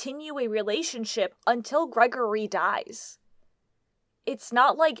continue a relationship until Gregory dies. It's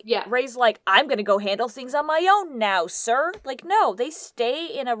not like Ray's like, I'm gonna go handle things on my own now, sir. Like, no, they stay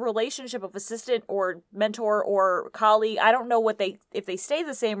in a relationship of assistant or mentor or colleague. I don't know if they stay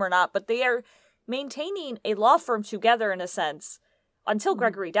the same or not, but they are maintaining a law firm together in a sense until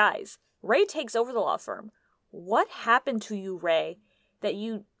Gregory dies. Ray takes over the law firm. What happened to you, Ray, that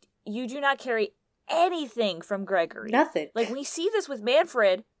you do not carry anything from Gregory? Nothing. Like, we see this with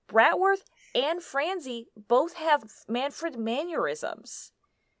Manfred. Bratworth and Franzi both have Manfred mannerisms.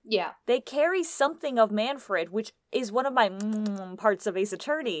 Yeah. They carry something of Manfred, which is one of my parts of Ace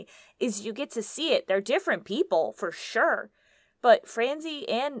Attorney, is you get to see it. They're different people, for sure. But Franzi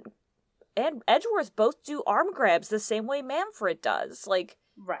and Edgeworth both do arm grabs the same way Manfred does. Like,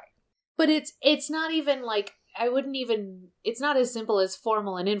 right. But it's not even like, it's not as simple as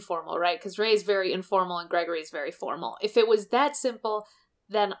formal and informal, right? Because Ray is very informal and Gregory is very formal. If it was that simple,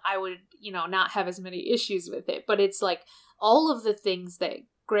 then I would, not have as many issues with it. But it's like all of the things that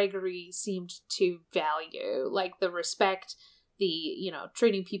Gregory seemed to value, like the respect, the,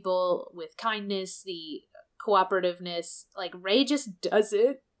 treating people with kindness, the cooperativeness, like Ray just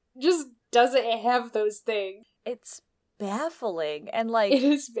doesn't have those things. It's baffling. And like it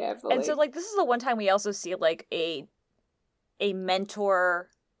is baffling. And so like this is the one time we also see like a mentor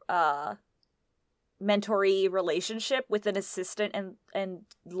mentoree relationship with an assistant and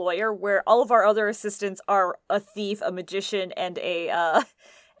lawyer, where all of our other assistants are a thief, a magician, and a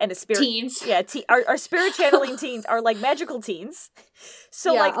spirit teens. Yeah, our spirit channeling teens are like magical teens.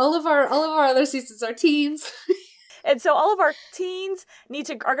 So yeah, like all of our other assistants are teens. And so all of our teens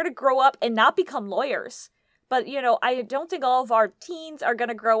are going to grow up and not become lawyers. But, you know, I don't think all of our teens are going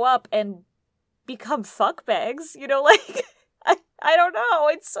to grow up and become fuckbags. You know, like, I don't know.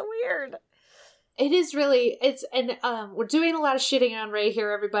 It's so weird. It is really, we're doing a lot of shitting on Ray here,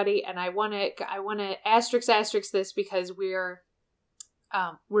 everybody. And I want to asterisk this because we're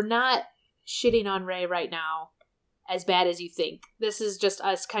not shitting on Ray right now as bad as you think. This is just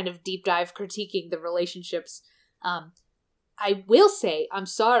us kind of deep dive critiquing the relationships. I will say, I'm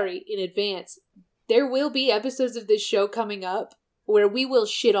sorry in advance, there will be episodes of this show coming up where we will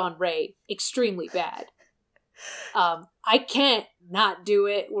shit on Ray extremely bad. I can't not do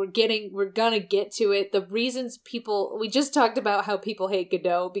it. We're gonna get to it. The reasons we just talked about how people hate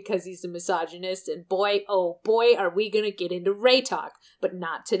Godot because he's a misogynist, and boy, oh boy, are we gonna get into Ray talk, but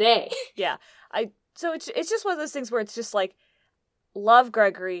not today. Yeah. So it's just one of those things where it's just like, love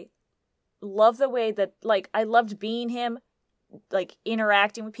Gregory, love the way that, like, I loved being him, like,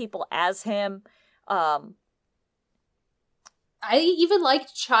 interacting with people as him. I even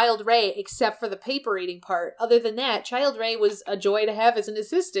liked Child Ray, except for the paper eating part. Other than that, Child Ray was a joy to have as an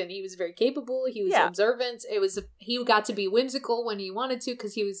assistant. He was very capable. He was observant. He got to be whimsical when he wanted to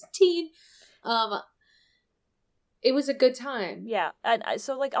because he was a teen. It was a good time. Yeah, and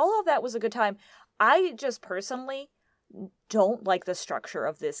so like all of that was a good time. I just personally don't like the structure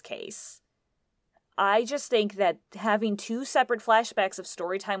of this case. I just think that having two separate flashbacks of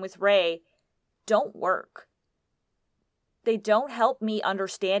story time with Ray don't work. They don't help me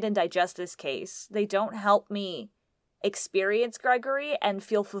understand and digest this case. They don't help me experience Gregory and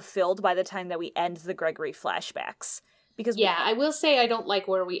feel fulfilled by the time that we end the Gregory flashbacks. Because I will say I don't like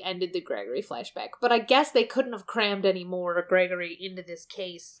where we ended the Gregory flashback, but I guess they couldn't have crammed any more Gregory into this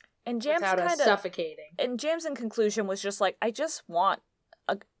case without us suffocating. And Jam's in conclusion was just like, I just want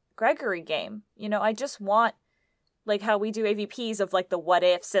a Gregory game. You know, I just want, like, how we do AVPs of, like, the what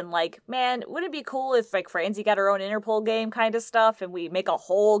ifs and, like, man, wouldn't it be cool if, like, Francie got her own Interpol game kind of stuff and we make a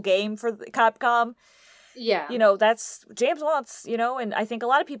whole game for the Capcom? Yeah. You know, that's James wants, you know, and I think a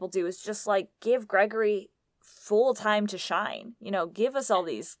lot of people do, is just, like, give Gregory full time to shine. You know, give us all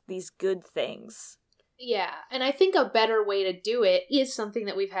these good things. Yeah, and I think a better way to do it is something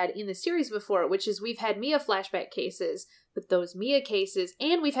that we've had in the series before, which is we've had Mia flashback cases, but those Mia cases,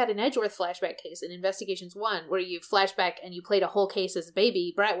 and we've had an Edgeworth flashback case in Investigations 1, where you flashback and you played a whole case as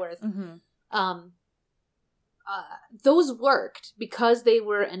baby Bratworth. Mm-hmm. Those worked because they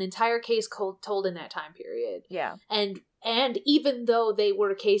were an entire case told in that time period. Yeah. And even though they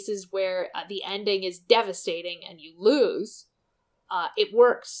were cases where the ending is devastating and you lose, it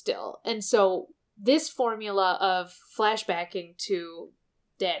works still. And so this formula of flashbacking to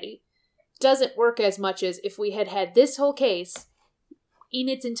Daddy doesn't work as much as if we had this whole case in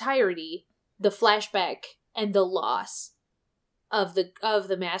its entirety, the flashback and the loss of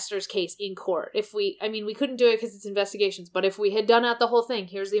the master's case in court. We couldn't do it because it's investigations, but if we had done out the whole thing,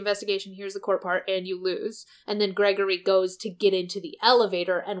 here's the investigation, here's the court part, and you lose, and then Gregory goes to get into the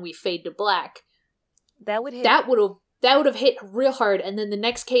elevator and we fade to black, that would have hit real hard. And then the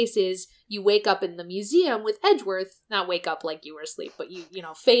next case is you wake up in the museum with Edgeworth, not wake up like you were asleep, but you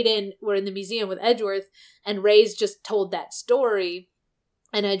fade in, we're in the museum with Edgeworth, and Ray's just told that story,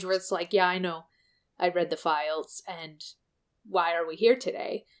 and Edgeworth's like, yeah, I know, I read the files, and why are we here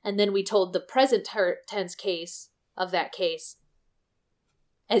today? And then we told the present tense case of that case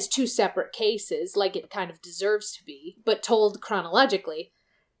as two separate cases, like it kind of deserves to be, but told chronologically.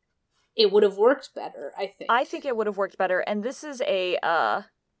 It would have worked better, I think. I think it would have worked better, and this is a,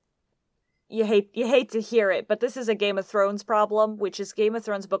 you hate to hear it, but this is a Game of Thrones problem, which is Game of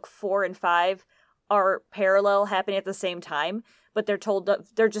Thrones book 4 and 5 are parallel, happening at the same time, but they're told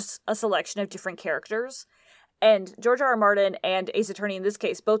that they're just a selection of different characters. And George R.R. Martin and Ace Attorney in this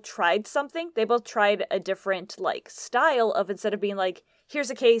case both tried something. They both tried a different, like, style of, instead of being like, here's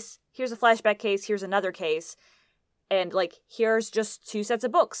a case, here's a flashback case, here's another case, and, like, here's just two sets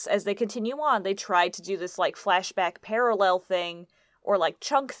of books. As they continue on, they tried to do this, like, flashback parallel thing or, like,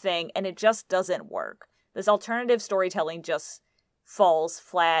 chunk thing, and it just doesn't work. This alternative storytelling just falls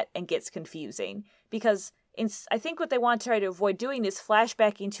flat and gets confusing. Because I think what they want to try to avoid doing is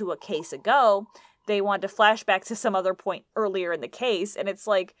flashbacking to a case ago. They want to flashback to some other point earlier in the case, and it's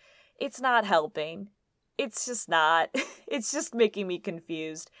like, it's not helping. it's just not. It's just making me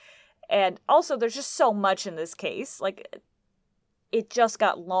confused. And also, there's just so much in this case. Like, it just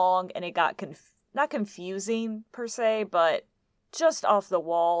got long, and it got not confusing, per se, but just off the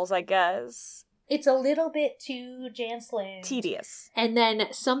walls, I guess. It's a little bit too Jan-sling. Tedious. And then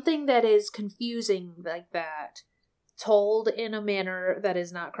something that is confusing like that, told in a manner that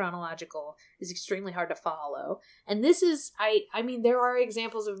is not chronological, is extremely hard to follow. And this is, I mean, there are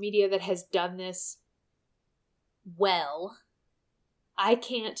examples of media that has done this well. I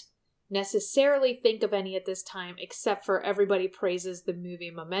can't necessarily think of any at this time, except for everybody praises the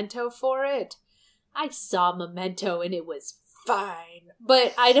movie Memento for it. I saw Memento and it was fine,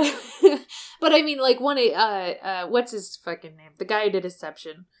 but I don't. But I mean, like, one, what's his fucking name? The guy who did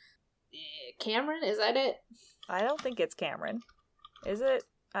Inception. Cameron, is that it? I don't think it's Cameron. Is it?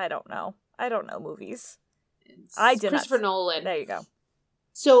 I don't know. I don't know movies. It's I did Christopher Nolan. There you go.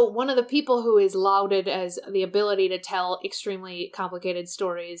 So one of the people who is lauded as the ability to tell extremely complicated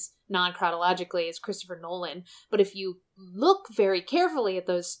stories non-chronologically is Christopher Nolan. But if you look very carefully at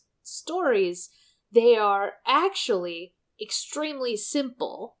those stories, they are actually extremely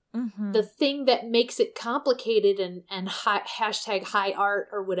simple. Mm-hmm. The thing that makes it complicated and hashtag high art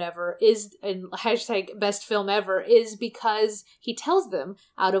or whatever is, and hashtag best film ever, is because he tells them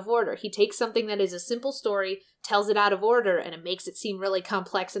out of order. He takes something that is a simple story, tells it out of order, and it makes it seem really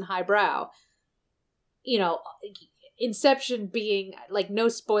complex and highbrow. You know, Inception being, like, no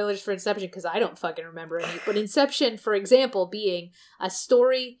spoilers for Inception because I don't fucking remember any, but Inception, for example, being a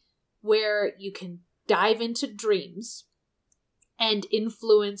story where you can dive into dreams and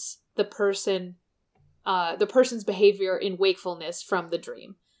influence the person's behavior in wakefulness from the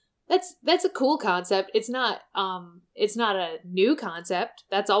dream. That's a cool concept. It's not a new concept.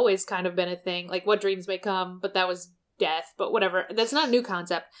 That's always kind of been a thing. Like, what dreams may come, but that was death. But whatever. That's not a new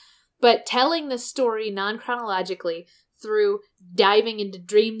concept. But telling the story non-chronologically through diving into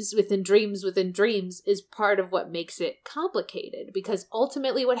dreams within dreams within dreams is part of what makes it complicated. Because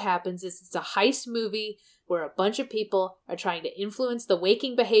ultimately what happens is it's a heist movie where a bunch of people are trying to influence the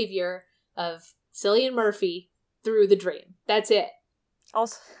waking behavior of Cillian Murphy through the dream. That's it.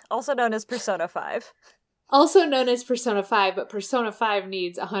 Also known as Persona 5. Also known as Persona 5, but Persona 5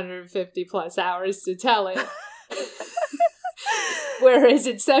 needs 150 plus hours to tell it. Whereas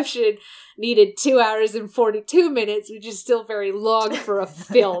Inception needed 2 hours and 42 minutes, which is still very long for a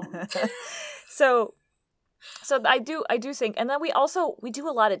film. So I do think, and then we do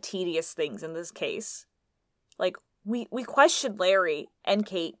a lot of tedious things in this case. Like, we questioned Larry and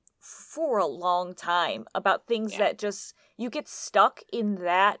Kate for a long time about things that just, you get stuck in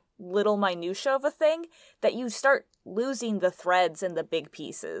that little minutia of a thing that you start losing the threads and the big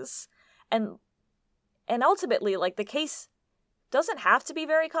pieces. And ultimately, like, the case doesn't have to be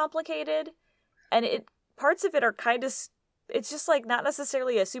very complicated, and parts of it are kind of, it's just, like, not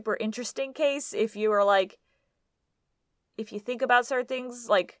necessarily a super interesting case if you are, like, if you think about certain things,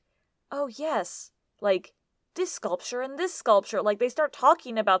 like, oh yes, like, this sculpture and this sculpture, like, they start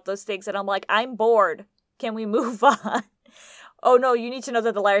talking about those things, and I'm like, I'm bored. Can we move on? Oh no, you need to know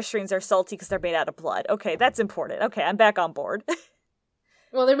that the Lyristrines are salty because they're made out of blood. Okay, that's important. Okay, I'm back on board.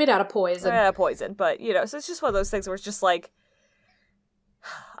 Well, they're made out of poison. They're made out of poison, but, you know, so it's just one of those things where it's just like,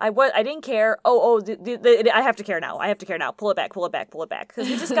 I didn't care. I have to care now. I have to care now. Pull it back.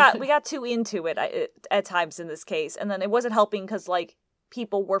 Because we got too into it at times in this case. And then it wasn't helping because, like,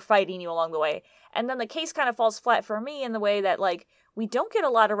 people were fighting you along the way. And then the case kind of falls flat for me in the way that, like, we don't get a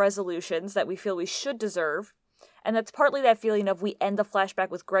lot of resolutions that we feel we should deserve. And that's partly that feeling of we end the flashback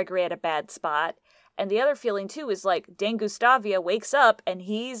with Gregory at a bad spot. And the other feeling, too, is, like, Dan Gustavia wakes up and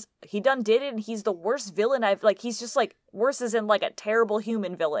he done did it and he's the worst villain he's just, like, worse as in, like, a terrible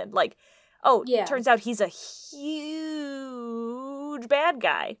human villain. Like, turns out he's a huge bad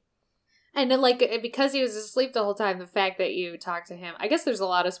guy. And then, like, because he was asleep the whole time, the fact that you talked to him, I guess there's a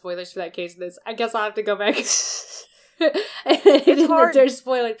lot of spoilers for that case in this. I guess I'll have to go back. It's hard. There's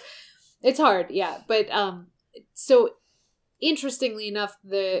spoilers. It's hard, yeah. But, so, interestingly enough,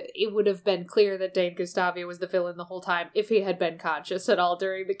 it would have been clear that Dane Gustavia was the villain the whole time if he had been conscious at all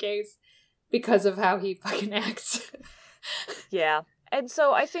during the case, because of how he fucking acts. Yeah. And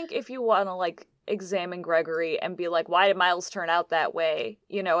so I think if you want to, like, examine Gregory and be like, why did Miles turn out that way?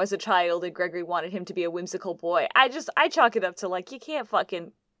 You know, as a child, and Gregory wanted him to be a whimsical boy. I chalk it up to, like, you can't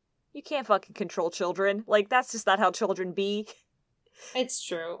fucking control children. Like, that's just not how children be. It's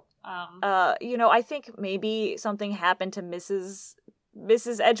true. You know, I think maybe something happened to Mrs.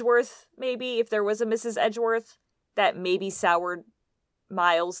 Edgeworth, maybe, if there was a Mrs. Edgeworth, that maybe soured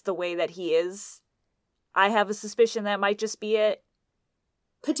Miles the way that he is. I have a suspicion that might just be it.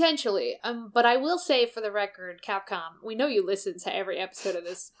 Potentially. But I will say for the record, Capcom, we know you listen to every episode of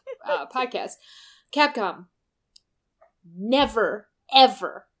this podcast. Capcom, never,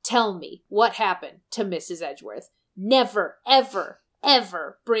 ever tell me what happened to Mrs. Edgeworth. Never, ever,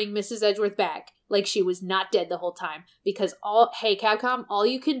 ever bring Mrs. Edgeworth back like she was not dead the whole time. Because hey, Capcom, all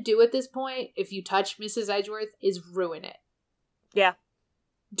you can do at this point, if you touch Mrs. Edgeworth, is ruin it. Yeah.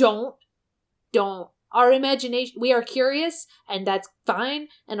 Don't. Our imagination, we are curious, and that's fine,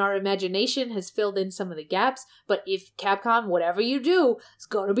 and our imagination has filled in some of the gaps, but if Capcom, whatever you do, is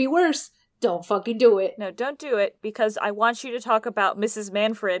gonna be worse, don't fucking do it. No, don't do it, because I want you to talk about Mrs.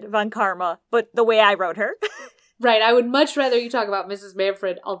 Manfred von Karma, but the way I wrote her. Right, I would much rather you talk about Mrs.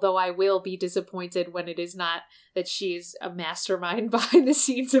 Manfred, although I will be disappointed when it is not that she's a mastermind behind the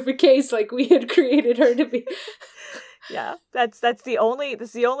scenes of a case like we had created her to be. Yeah, that's the only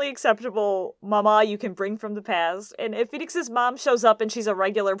acceptable mama you can bring from the past. And if Phoenix's mom shows up and she's a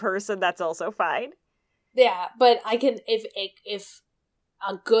regular person, that's also fine. Yeah, but I can if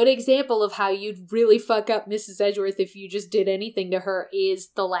a good example of how you'd really fuck up Mrs. Edgeworth if you just did anything to her is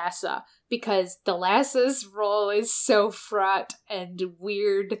Thalassa, because Thalassa's role is so fraught and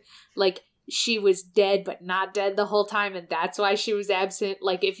weird. Like, she was dead but not dead the whole time, and that's why she was absent.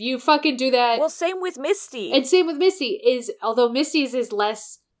 Like, if you fucking do that... Well, same with Misty. And same with Misty, although Misty's is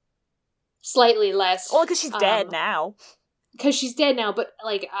slightly less... Well, because she's dead now. Because she's dead now, but,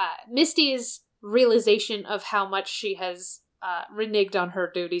 like, Misty's realization of how much she has reneged on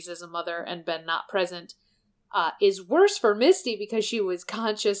her duties as a mother and been not present is worse for Misty because she was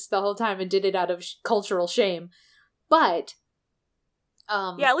conscious the whole time and did it out of cultural shame. But...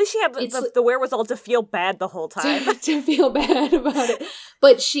 yeah, at least she had the wherewithal to feel bad the whole time. to feel bad about it.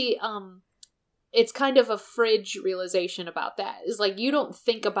 But she, it's kind of a fridge realization about that. It's like, you don't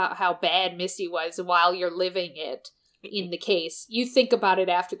think about how bad Misty was while you're living it in the case. You think about it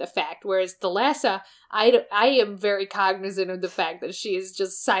after the fact. Whereas Thalassa, I am very cognizant of the fact that she is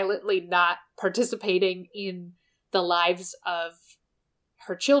just silently not participating in the lives of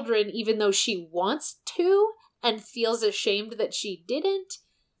her children, even though she wants to. And feels ashamed that she didn't.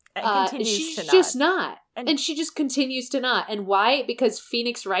 And continues she's to not. Just not. And she just continues to not. And why? Because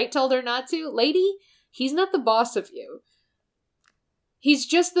Phoenix Wright told her not to? Lady, he's not the boss of you. He's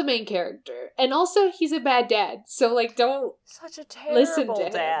just the main character. And also, he's a bad dad. So, like, don't Such a terrible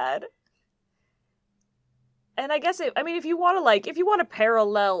dad. And I guess, if you want to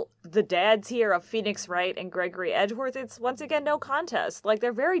parallel the dads here of Phoenix Wright and Gregory Edgeworth, it's, once again, no contest. Like,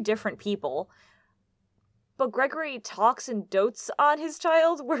 they're very different people. But Gregory talks and dotes on his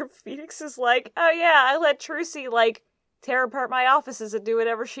child, where Phoenix is like, oh yeah, I let Trucy, like, tear apart my offices and do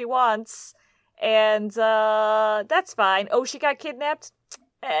whatever she wants. And, that's fine. Oh, she got kidnapped?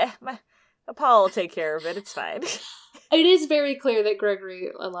 Paul will take care of it. It's fine. It is very clear that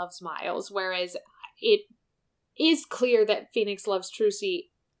Gregory loves Miles, whereas it is clear that Phoenix loves Trucy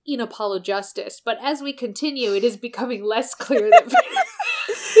in Apollo Justice. But as we continue, it is becoming less clear that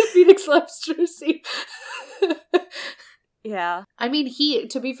Phoenix loves Trucy. Yeah. I mean,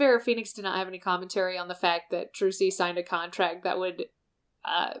 to be fair, Phoenix did not have any commentary on the fact that Trucy signed a contract that would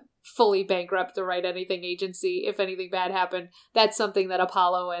fully bankrupt the Write Anything agency if anything bad happened. That's something that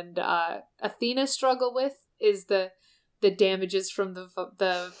Apollo and Athena struggle with, is the damages from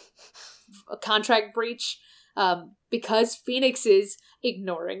the contract breach, because Phoenix is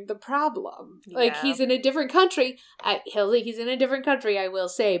ignoring the problem. Yeah. Like, he's in a different country. He's in a different country, I will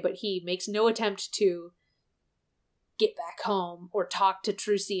say, but he makes no attempt to get back home or talk to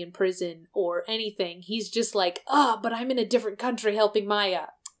Trucy in prison or anything. He's just like, but I'm in a different country helping Maya.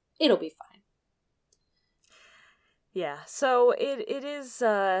 It'll be fine. Yeah, so it is,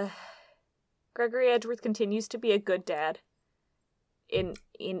 Gregory Edgeworth continues to be a good dad. In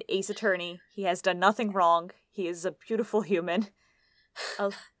Ace Attorney, he has done nothing wrong. He is a beautiful human.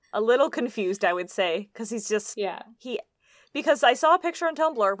 A little confused, I would say, because he's just... Yeah. Because I saw a picture on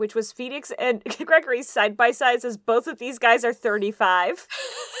Tumblr, which was Phoenix and Gregory side by side, says both of these guys are 35.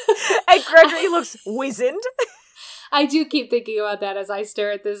 And Gregory looks wizened. I do keep thinking about that as I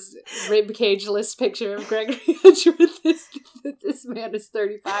stare at this ribcage-less picture of Gregory Edgeworth. This man is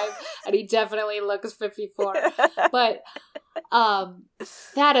 35, and he definitely looks 54. But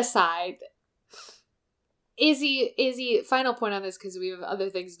that aside, Izzy, final point on this, because we have other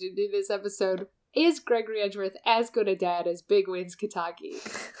things to do this episode. Is Gregory Edgeworth as good a dad as Big Wins Kitaki?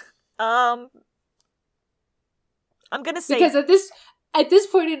 I'm gonna say... Because at this... at this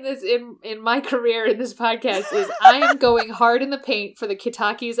point in my career in this podcast is I am going hard in the paint for the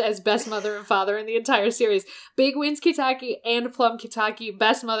Kitakis as best mother and father in the entire series. Big Wins Kitaki and Plum Kitaki,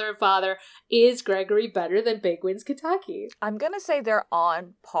 best mother and father. Is Gregory better than Big Wins Kitaki? I'm gonna say they're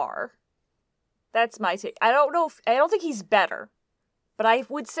on par. That's my take. I don't think he's better, but I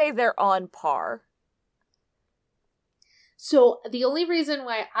would say they're on par. So the only reason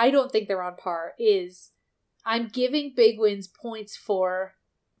why I don't think they're on par is I'm giving Big Wins points for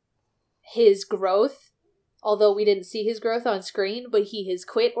his growth, although we didn't see his growth on screen, but he has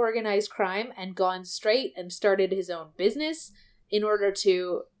quit organized crime and gone straight and started his own business in order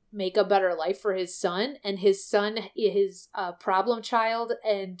to make a better life for his son. And his son is a problem child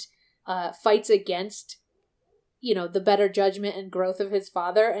and fights against, the better judgment and growth of his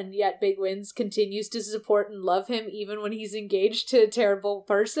father. And yet Big Wins continues to support and love him even when he's engaged to a terrible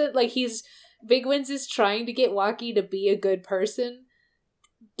person. Like, Big Wins is trying to get Waki to be a good person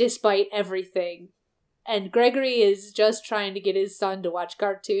despite everything. And Gregory is just trying to get his son to watch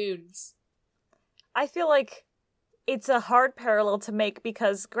cartoons. I feel like it's a hard parallel to make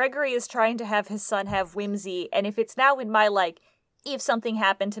because Gregory is trying to have his son have whimsy, and if it's now in my, if something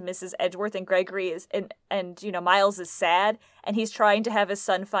happened to Mrs. Edgeworth and Gregory is, and Miles is sad, and he's trying to have his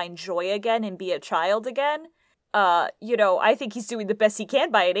son find joy again and be a child again, I think he's doing the best he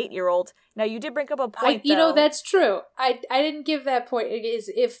can by an 8-year-old. Now, you did bring up a point, though. That's true. I didn't give that point. It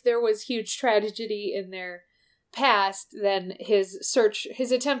is, if there was huge tragedy in their past, then his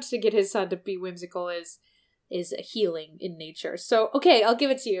attempt to get his son to be whimsical is a healing in nature. So, okay, I'll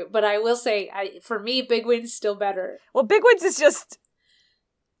give it to you. But I will say, for me, Big Win's still better. Well, Big Wins is just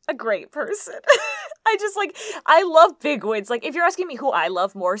a great person. I love Big Wins. If you're asking me who I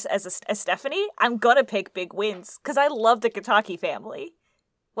love more as Stephanie, I'm gonna pick Big Wins because I love the Kitaki family.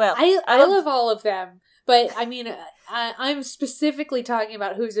 Well, I love all of them, but I mean, I'm specifically talking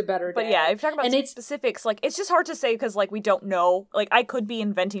about who's a better dad. But yeah, if you're talking about specifics, it's just hard to say because we don't know. I could be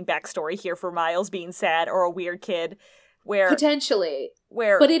inventing backstory here for Miles being sad or a weird kid, potentially.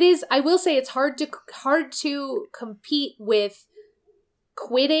 But it is. I will say it's hard to compete with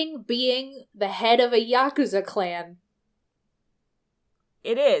quitting being the head of a Yakuza clan.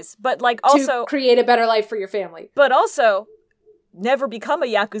 It is, but also to create a better life for your family. But also, never become a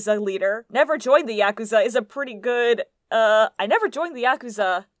Yakuza leader, never join the Yakuza is a pretty good. I never joined the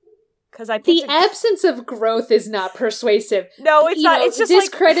Yakuza because I picked absence of growth is not persuasive. No, it's not. It's just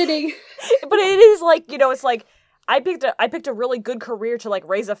discrediting. But it is it's I picked a really good career to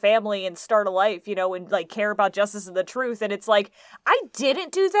raise a family and start a life, and care about justice and the truth. And it's I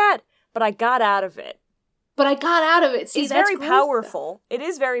didn't do that, but I got out of it. See, it's very powerful. It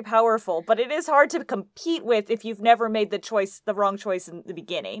is very powerful, but it is hard to compete with if you've never made the wrong choice in the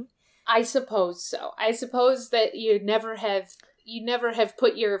beginning. I suppose so. I suppose that you never have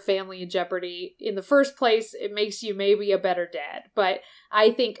put your family in jeopardy in the first place. It makes you maybe a better dad. But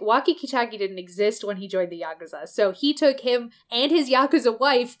I think Waki Kitaki didn't exist when he joined the Yakuza. So he took him and his Yakuza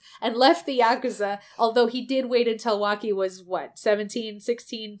wife and left the Yakuza, although he did wait until Waki was, 17,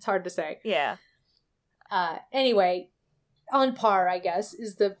 16? It's hard to say. Yeah. Anyway, on par, I guess,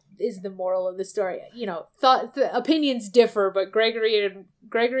 is the moral of the story. The opinions differ, but Gregory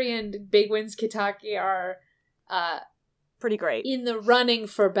and Big Wins Kitaki are pretty great in the running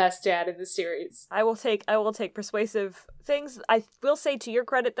for best dad in the series. I will take persuasive things. I will say, to your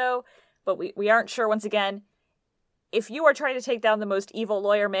credit though, but we aren't sure once again, if you are trying to take down the most evil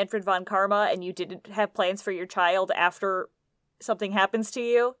lawyer, Manfred von Karma, and you didn't have plans for your child after something happens to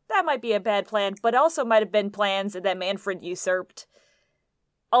you, that might be a bad plan, but also might have been plans that Manfred usurped.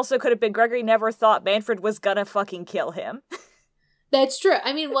 Also could have been Gregory never thought Manfred was gonna fucking kill him. That's true.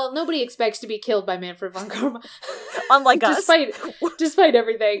 I mean, Nobody expects to be killed by Manfred von Karma. Unlike us. Despite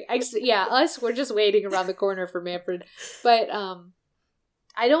everything. Us, we're just waiting around the corner for Manfred. But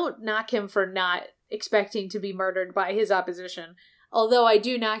I don't knock him for not expecting to be murdered by his opposition. Although I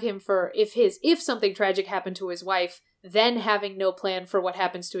do knock him for if something tragic happened to his wife, then having no plan for what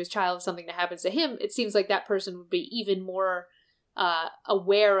happens to his child if something that happens to him, it seems like that person would be even more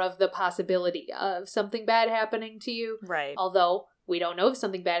aware of the possibility of something bad happening to you. Right. Although we don't know if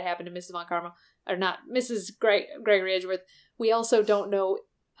something bad happened to Mrs. Von Karma, or not Mrs. Gregory Edgeworth. We also don't know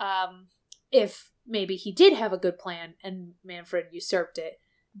if maybe he did have a good plan and Manfred usurped it.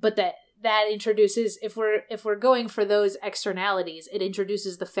 But that introduces, if we're going for those externalities, it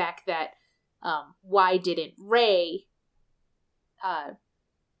introduces the fact that why didn't Ray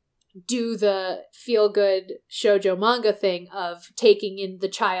do the feel-good shoujo manga thing of taking in the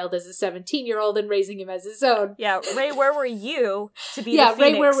child as a 17-year-old and raising him as his own. Yeah, Ray, where were you to be the Phoenix?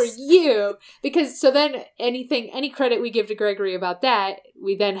 Ray, where were you? Because so then any credit we give to Gregory about that,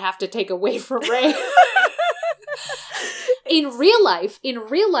 we then have to take away from Ray. In real life,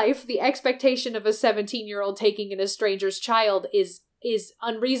 the expectation of a 17-year-old taking in a stranger's child is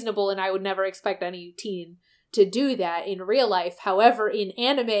unreasonable, and I would never expect any teen to do that in real life. However, in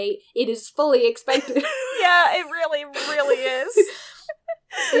anime, it is fully expected. Yeah, it really, really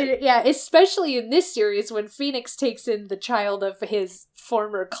is. Yeah, especially in this series when Phoenix takes in the child of his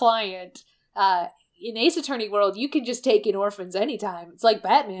former client. In Ace Attorney world, you can just take in orphans anytime. It's like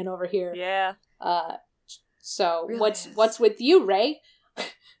Batman over here. Yeah. So really what's with you, Ray?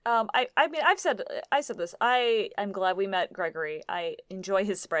 I mean, I said this. I'm glad we met Gregory. I enjoy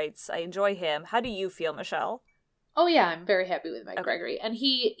his sprites. I enjoy him. How do you feel, Michelle? Oh yeah, I'm very happy with Gregory, and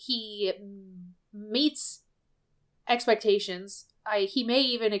he meets expectations. He may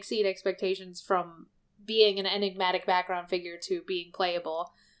even exceed expectations from being an enigmatic background figure to being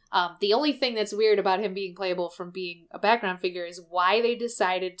playable. The only thing that's weird about him being playable from being a background figure is why they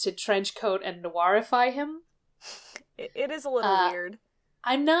decided to trench coat and noirify him. It is a little weird.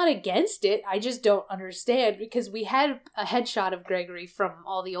 I'm not against it. I just don't understand, because we had a headshot of Gregory from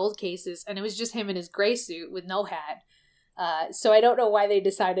all the old cases, and it was just him in his gray suit with no hat. So I don't know why they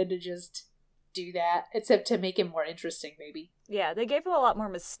decided to just do that, except to make him more interesting, maybe. Yeah, they gave him a lot more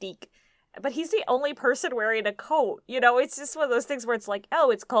mystique. But he's the only person wearing a coat. You know, it's just one of those things where it's like, oh,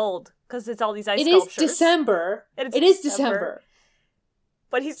 it's cold, because it's all these ice sculptures. It is December. It is December.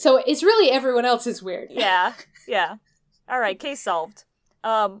 But he's... So it's really everyone else is weird. Yeah, yeah. All right, case solved.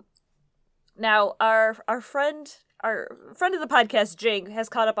 Now our friend of the podcast, Jing, has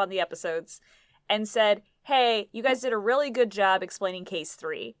caught up on the episodes and said, "Hey, you guys did a really good job explaining case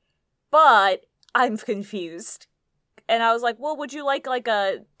 3, but I'm confused." And I was like, "Well, would you like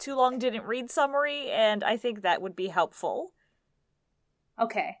a too long didn't read summary?" And I think that would be helpful.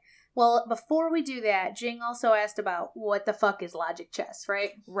 Okay. Well, before we do that, Jing also asked about what the fuck is logic chess,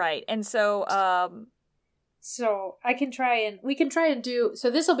 right? Right. And so So we can try and do, so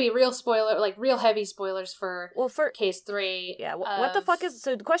this will be real spoiler, like real heavy spoilers for case 3. Yeah, what the fuck is,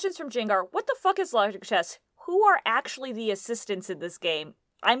 so the questions from Jing are, what the fuck is logic chess? Who are actually the assistants in this game?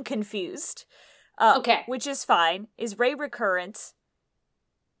 I'm confused. Okay. Which is fine. Is Ray recurrent?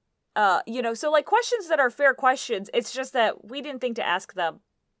 So like questions that are fair questions, it's just that we didn't think to ask them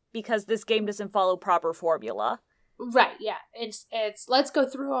because this game doesn't follow proper formula. Right, yeah. It's let's go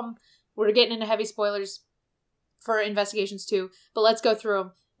through them. We're getting into heavy spoilers for investigations too, but let's go through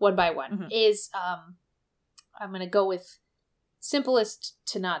them one by one. Mm-hmm. I'm going to go with simplest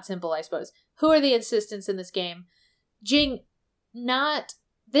to not simple, I suppose. Who are the assistants in this game? Jing,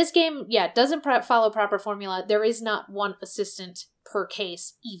 this game, doesn't follow proper formula. There is not one assistant per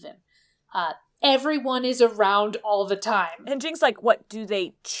case, even. Everyone is around all the time. And Jing's like, what, do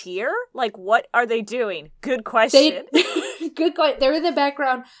they cheer? Like, what are they doing? Good question. Good question. They're in the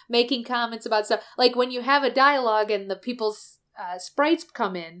background making comments about stuff. Like, when you have a dialogue and the people's sprites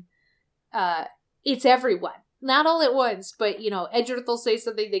come in, it's everyone. Not all at once, but, Edgeworth will say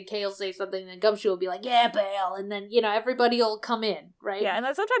something, then Kale will say something, then Gumshoe will be like, yeah, pal, and then, everybody will come in, right? Yeah, and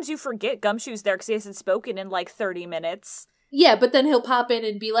then sometimes you forget Gumshoe's there because he hasn't spoken in, 30 minutes. Yeah, but then he'll pop in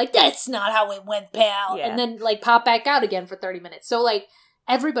and be like, that's not how it went, pal, and then, pop back out again for 30 minutes. So,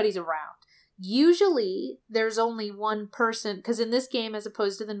 everybody's around. Usually, there's only one person, because in this game, as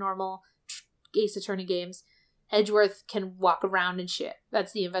opposed to the normal Ace Attorney games, Edgeworth can walk around and shit.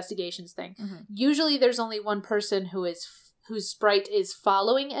 That's the investigations thing. Mm-hmm. Usually, there's only one person whose sprite is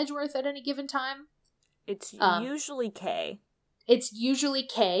following Edgeworth at any given time. It's usually Kay. It's usually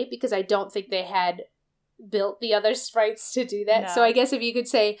Kay, because I don't think they had built the other sprites to do that. No. So I guess if you could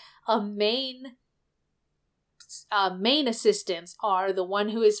say a main assistants are the one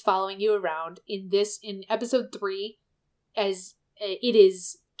who is following you around in episode 3, as it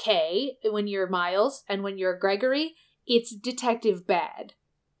is Kay when you're Miles, and when you're Gregory, it's Detective Bad.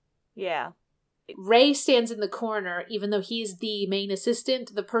 Yeah. Ray stands in the corner, even though he's the main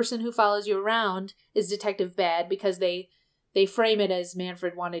assistant. The person who follows you around is Detective Bad, because they frame it as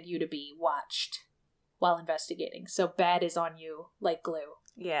Manfred wanted you to be watched while investigating. So Bad is on you like glue.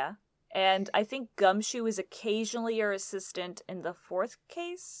 Yeah. And I think Gumshoe is occasionally your assistant in the 4th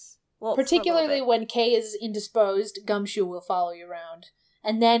case. Well, particularly when Kay is indisposed, Gumshoe will follow you around.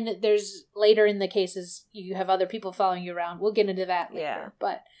 And then there's, later in the cases, you have other people following you around. We'll get into that later. Yeah.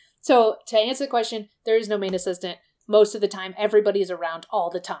 But, so, to answer the question, there is no main assistant. Most of the time, everybody is around all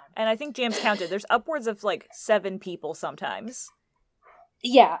the time. And I think James counted. There's upwards of, 7 people sometimes.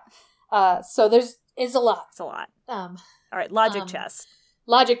 Yeah. So is a lot. It's a lot. All right, logic chess.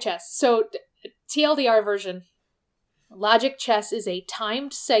 Logic chess. So TLDR version. Logic chess is a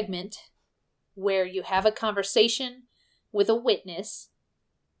timed segment where you have a conversation with a witness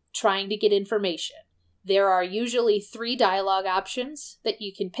trying to get information. There are usually 3 dialogue options that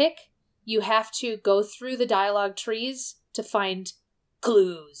you can pick. You have to go through the dialogue trees to find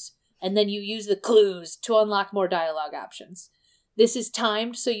clues, and then you use the clues to unlock more dialogue options. This is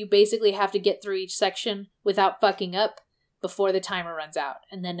timed, so you basically have to get through each section without fucking up before the timer runs out,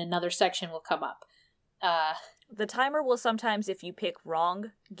 and then another section will come up. The timer will sometimes, if you pick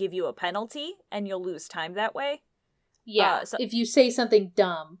wrong, give you a penalty, and you'll lose time that way. Yeah, if you say something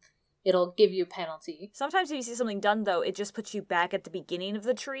dumb, it'll give you a penalty. Sometimes if you see something done, though, it just puts you back at the beginning of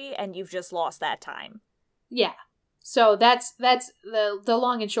the tree, and you've just lost that time. Yeah. So that's the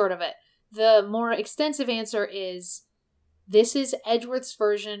long and short of it. The more extensive answer is, this is Edgeworth's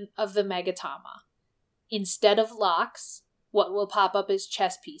version of the Megatama. Instead of locks, what will pop up is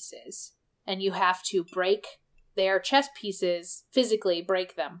chess pieces. And you have to break their chess pieces, physically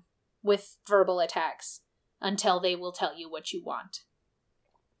break them with verbal attacks until they will tell you what you want.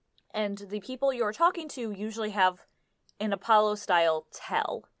 And the people you're talking to usually have an Apollo-style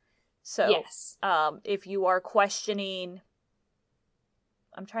tell. So, yes. If you are questioning...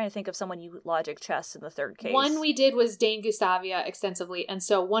 I'm trying to think of someone you logic chess in the third case. One we did was Dane Gustavia extensively, and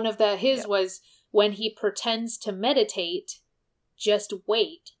so one of his was when he pretends to meditate, just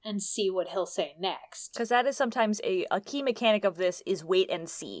wait and see what he'll say next. Because that is sometimes a key mechanic of this is wait and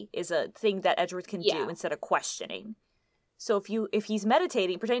see, is a thing that Edgeworth can do instead of questioning. So if he's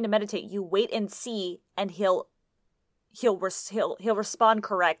meditating, pretending to meditate, you wait and see, and he'll respond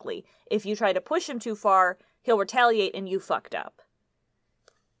correctly. If you try to push him too far, he'll retaliate and you fucked up.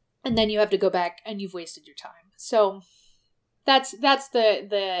 And then you have to go back and you've wasted your time. So that's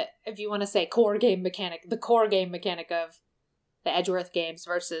the if you want to say core game mechanic, the core game mechanic of the Edgeworth games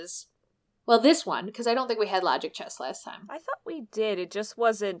versus, well, this one, because I don't think we had logic chess last time. I thought we did. It just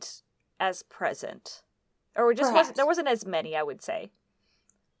wasn't as present. Or it just there wasn't as many, I would say.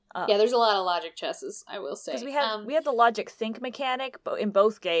 Yeah, there's a lot of logic chesses, I will say. Because we had the logic think mechanic in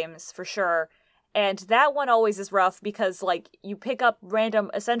both games, for sure. And that one always is rough because, like, you pick up random,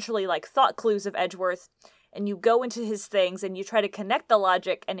 essentially, like, thought clues of Edgeworth, and you go into his things, and you try to connect the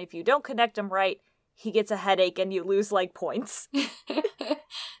logic, and if you don't connect them right, he gets a headache, and you lose, like, points.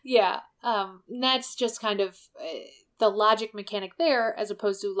 Yeah, that's just kind of the logic mechanic there, as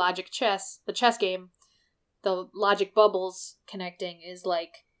opposed to logic chess, the chess game. The logic bubbles connecting is,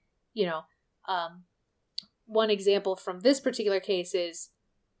 like, you know, one example from this particular case is,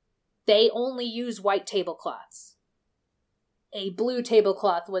 they only use white tablecloths. A blue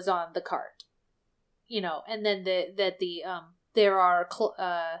tablecloth was on the cart, you know, and then there are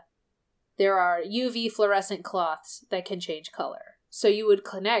UV fluorescent cloths that can change color. So you would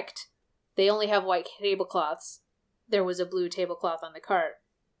connect. They only have white tablecloths. There was a blue tablecloth on the cart,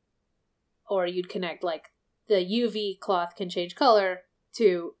 or you'd connect like the UV cloth can change color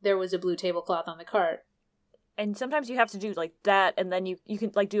to there was a blue tablecloth on the cart. And sometimes you have to do, like, that, and then you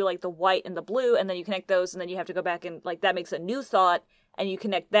can, like, do, like, the white and the blue, and then you connect those, and then you have to go back and, like, that makes a new thought, and you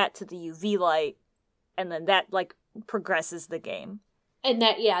connect that to the UV light, and then that, like, progresses the game. And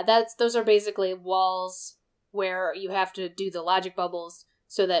those are basically walls where you have to do the logic bubbles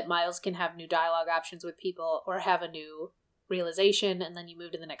so that Miles can have new dialogue options with people, or have a new realization, and then you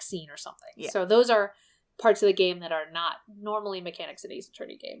move to the next scene or something. Yeah. So those are parts of the game that are not normally mechanics in Ace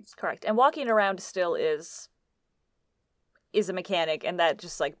Attorney games. Correct. And walking around still is a mechanic, and that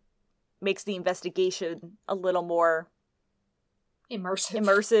just, like, makes the investigation a little more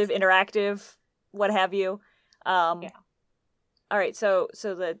immersive, interactive, what have you. Yeah. All right, so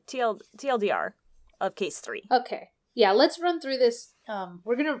the TLDR of case 3. Okay. Yeah, let's run through this.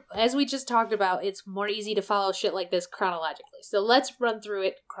 We're going to, as we just talked about, it's more easy to follow shit like this chronologically. So let's run through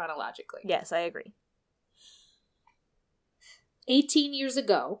it chronologically. Yes, I agree. 18 years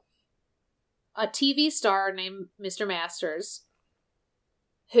ago, a TV star named Mr. Masters,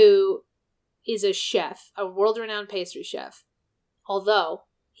 who is a chef, a world-renowned pastry chef, although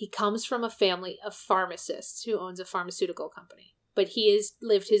he comes from a family of pharmacists who owns a pharmaceutical company, but he has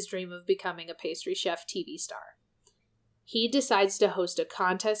lived his dream of becoming a pastry chef TV star. He decides to host a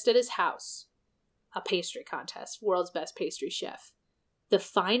contest at his house, a pastry contest, world's best pastry chef. The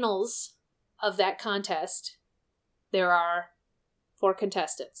finals of that contest, there are 4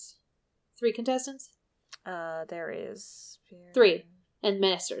 contestants. 3 contestants? There is 3. And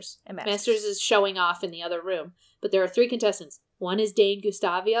Masters. Masters is showing off in the other room. But there are 3 contestants. One is Dane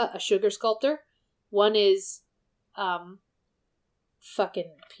Gustavia, a sugar sculptor. One is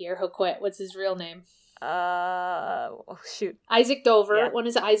fucking Pierre Hoquet. What's his real name? Oh, shoot. Isaac Dover. Yeah. One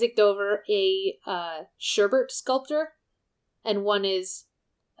is Isaac Dover, a sherbet sculptor, and one is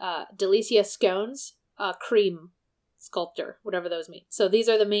Delicia Scones, a cream sculptor, whatever those mean. So these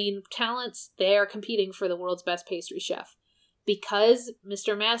are the main talents. They are competing for the world's best pastry chef. Because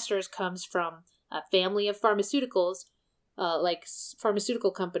Mr. Masters comes from a family of pharmaceuticals, like pharmaceutical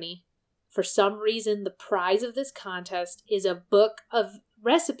company, for some reason the prize of this contest is a book of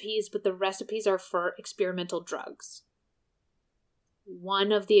recipes, but the recipes are for experimental drugs.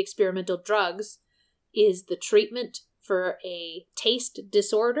 One of the experimental drugs is the treatment for a taste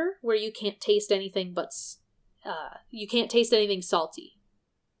disorder where you can't taste anything salty.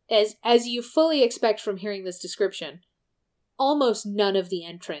 As you fully expect from hearing this description, almost none of the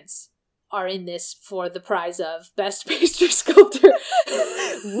entrants are in this for the prize of best pastry sculptor.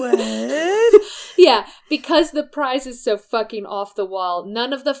 What? Yeah, because the prize is so fucking off the wall.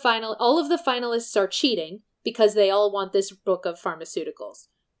 All of the finalists are cheating because they all want this book of pharmaceuticals.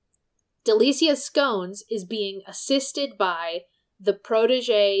 Delicia Scones is being assisted by the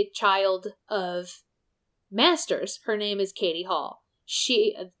protege child of Masters. Her name is Katie Hall.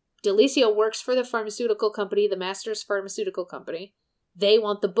 Delicia works for the pharmaceutical company, the Masters Pharmaceutical Company. They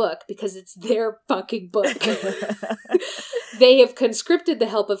want the book because it's their fucking book. They have conscripted the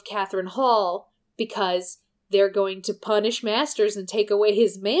help of Catherine Hall because they're going to punish Masters and take away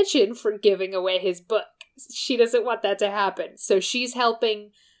his mansion for giving away his book. She doesn't want that to happen. So she's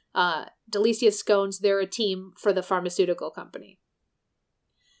helping Delicia Scones. They're a team for the pharmaceutical company.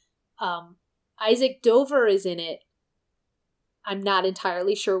 Isaac Dover is in it. I'm not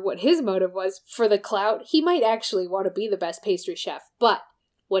entirely sure what his motive was. For the clout, he might actually want to be the best pastry chef, but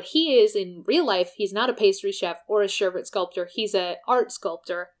what he is in real life, he's not a pastry chef or a sherbet sculptor. He's an art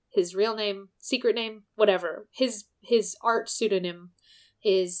sculptor. His real name, secret name, whatever. His art pseudonym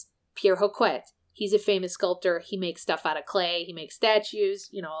is Pierre Hoquet. He's a famous sculptor. He makes stuff out of clay. He makes statues,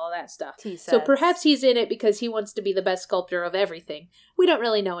 all that stuff. So perhaps he's in it because he wants to be the best sculptor of everything. We don't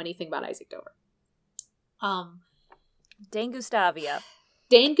really know anything about Isaac Dover. Dane Gustavia.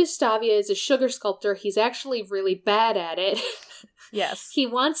 Dane Gustavia is a sugar sculptor. He's actually really bad at it. Yes. He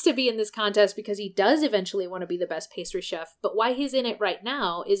wants to be in this contest because he does eventually want to be the best pastry chef. But why he's in it right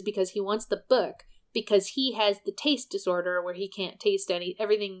now is because he wants the book, because he has the taste disorder where he can't taste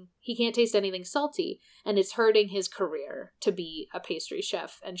anything salty, and it's hurting his career to be a pastry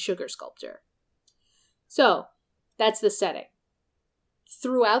chef and sugar sculptor. So, that's the setting.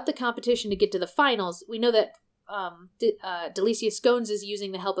 Throughout the competition to get to the finals, we know that Delicia Scones is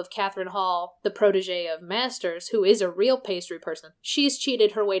using the help of Catherine Hall, the protege of Masters, who is a real pastry person. She's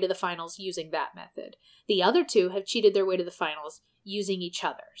cheated her way to the finals using that method. The other two have cheated their way to the finals using each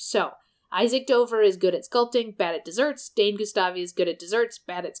other. So, Isaac Dover is good at sculpting, bad at desserts. Dane Gustavia is good at desserts,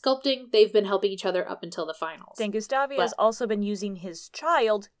 bad at sculpting. They've been helping each other up until the finals. Dane Gustavia has also been using his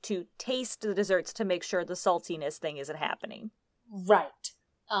child to taste the desserts to make sure the saltiness thing isn't happening. Right.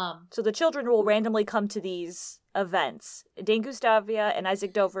 So the children will randomly come to these events. Dane Gustavia and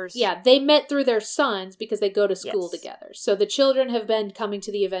Isaac Dover's... Yeah, they met through their sons because they go to school together. So the children have been coming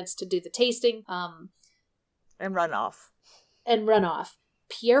to the events to do the tasting. And run off.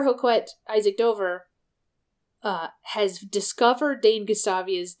 Pierre Hoquet, Isaac Dover, has discovered Dane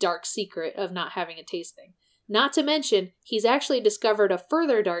Gustavia's dark secret of not having a tasting. Not to mention, he's actually discovered a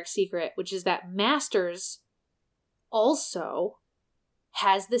further dark secret, which is that Masters also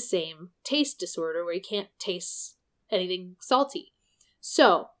has the same taste disorder where he can't taste anything salty.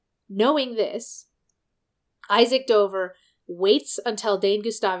 So, knowing this, Isaac Dover waits until Dane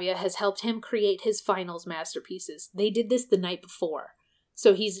Gustavia has helped him create his finals masterpieces. They did this the night before.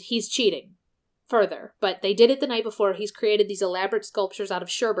 So he's cheating further, but they did it the night before. He's created these elaborate sculptures out of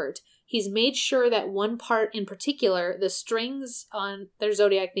sherbet. He's made sure that one part in particular, the strings on, they're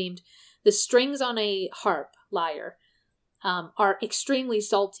zodiac themed, the strings on a harp lyre are extremely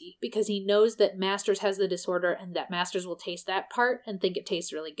salty because he knows that Masters has the disorder and that Masters will taste that part and think it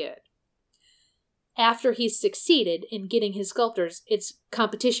tastes really good. After he's succeeded in getting his sculptors, it's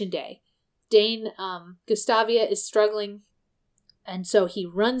competition day. Dane Gustavia is struggling, and so he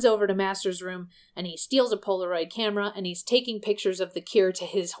runs over to Masters' room and he steals a Polaroid camera and he's taking pictures of the cure to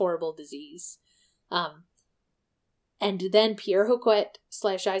his horrible disease. And then Pierre Hoquet /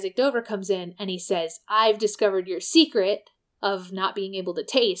 Isaac Dover comes in and he says, I've discovered your secret of not being able to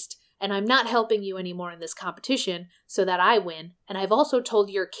taste, and I'm not helping you anymore in this competition so that I win. And I've also told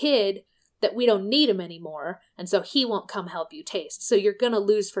your kid that we don't need him anymore, and so he won't come help you taste. So you're gonna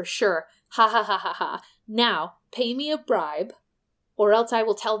lose for sure. Ha ha ha ha ha. Now, pay me a bribe, or else I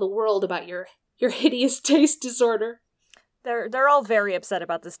will tell the world about your hideous taste disorder. They're all very upset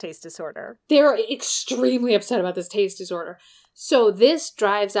about this taste disorder. They're extremely upset about this taste disorder. So this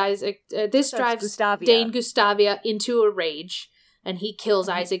drives Gustavia. Dane Gustavia into a rage, and he kills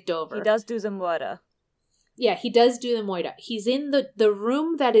Isaac Dover. He does do the moira. Yeah, he does do the moira. He's in the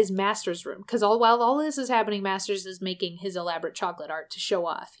room that is Master's room, because while all this is happening, Masters is making his elaborate chocolate art to show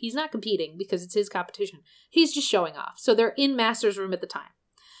off. He's not competing because it's his competition. He's just showing off. So they're in Master's room at the time.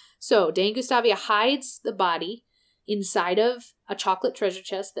 So Dane Gustavia hides the body inside of a chocolate treasure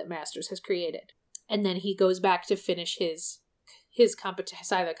chest that Masters has created. And then he goes back to finish his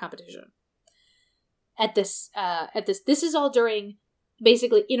side of the competition. This is all during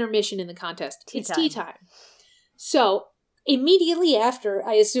basically intermission in the contest. Tea time. So immediately after,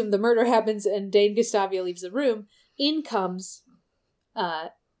 I assume, the murder happens and Dane Gustavia leaves the room, in comes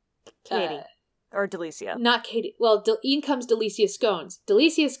Katie. Or Delicia. Not Katie. Well, in comes Delicia Scones.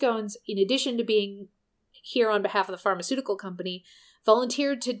 Delicia Scones, in addition to being here on behalf of the pharmaceutical company,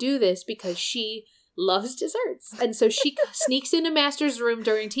 volunteered to do this because she loves desserts. And so she sneaks into Master's room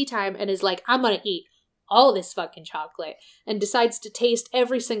during tea time and is like, I'm gonna eat all this fucking chocolate, and decides to taste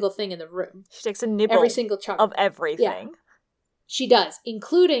every single thing in the room. She takes a nibble every single chocolate of everything. Yeah, she does,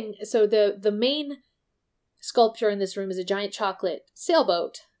 including, so the main sculpture in this room is a giant chocolate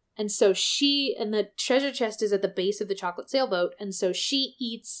sailboat. And so and the treasure chest is at the base of the chocolate sailboat, and so she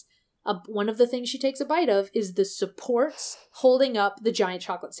eats, one of the things she takes a bite of is the supports holding up the giant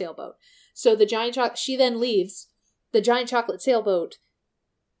chocolate sailboat. So she then leaves, the giant chocolate sailboat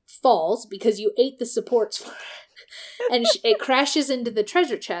falls because you ate the supports and it crashes into the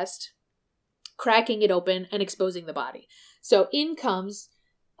treasure chest, cracking it open and exposing the body. So in comes,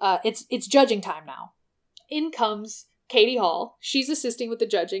 it's judging time now. In comes Katie Hall. She's assisting with the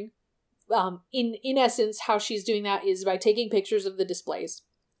judging. In essence, how she's doing that is by taking pictures of the displays.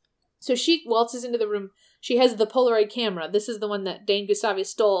 So she waltzes into the room. She has the Polaroid camera. This is the one that Dane Gustavia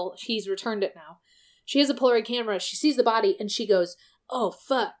stole. He's returned it now. She has a Polaroid camera. She sees the body and she goes, oh,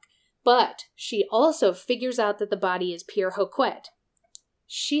 fuck. But she also figures out that the body is Pierre Hoquet.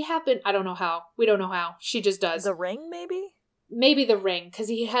 I don't know how. We don't know how. She just does. The ring, maybe? Maybe the ring, because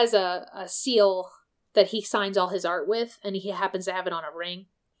he has a seal that he signs all his art with, and he happens to have it on a ring.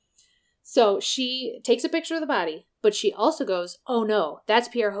 So she takes a picture of the body, but she also goes, oh no, that's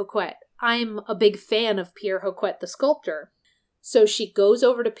Pierre Hoquet. I'm a big fan of Pierre Hoquet, the sculptor. So she goes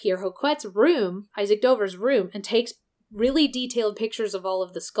over to Pierre Hoquet's room, Isaac Dover's room, and takes really detailed pictures of all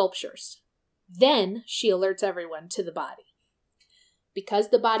of the sculptures. Then she alerts everyone to the body. Because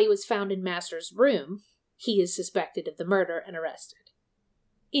the body was found in Master's room, he is suspected of the murder and arrested.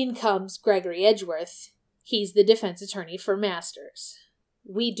 In comes Gregory Edgeworth. He's the defense attorney for Masters.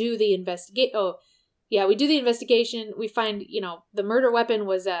 We do the investigation. We do the investigation. We find, the murder weapon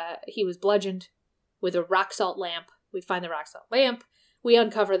was, he was bludgeoned with a rock salt lamp. We find the rock salt lamp. We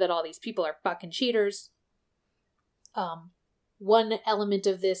uncover that all these people are fucking cheaters. One element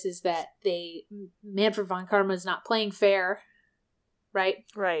of this is that Manfred von Karma is not playing fair, right?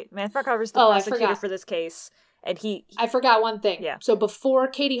 Right. Manfred Karma's the prosecutor for this case, and I forgot one thing. Yeah. So before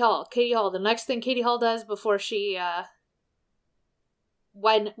Katie Hall, the next thing Katie Hall does before she,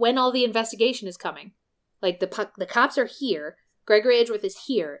 when all the investigation is coming, like the cops are here, Gregory Edgeworth is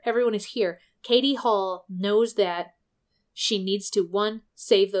here, everyone is here. Katie Hall knows that she needs to, one,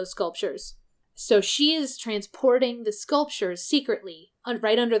 save those sculptures. So she is transporting the sculptures secretly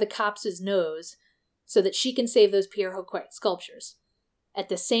right under the cops' nose so that she can save those Pierre Hoquet sculptures. At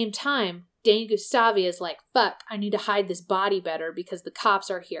the same time, Dane Gustavia is like, fuck, I need to hide this body better because the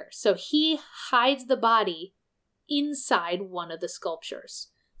cops are here. So he hides the body inside one of the sculptures.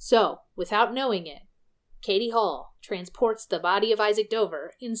 So, without knowing it, Katie Hall transports the body of Isaac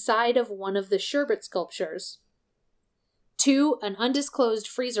Dover inside of one of the Sherbet sculptures to an undisclosed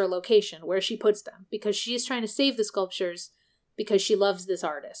freezer location where she puts them, because she is trying to save the sculptures because she loves this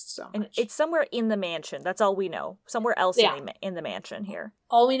artist so much. And it's somewhere in the mansion. That's all we know. Somewhere else in the mansion here.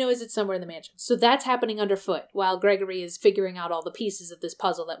 All we know is it's somewhere in the mansion. So that's happening underfoot while Gregory is figuring out all the pieces of this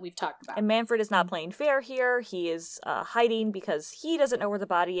puzzle that we've talked about. And Manfred is not playing fair here. He is hiding because he doesn't know where the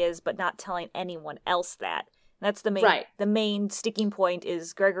body is, but not telling anyone else that. And that's the main the main sticking point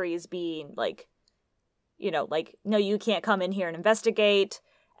is Gregory is being no, you can't come in here and investigate.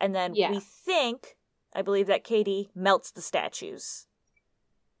 And then we think, I believe that Katie melts the statues.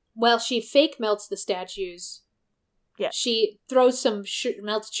 Well, she fake melts the statues. Yeah. She throws some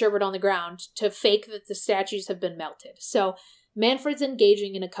melted sherbet on the ground to fake that the statues have been melted. So Manfred's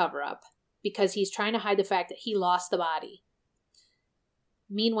engaging in a cover-up because he's trying to hide the fact that he lost the body.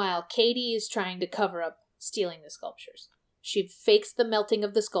 Meanwhile, Katie is trying to cover up stealing the sculptures. She fakes the melting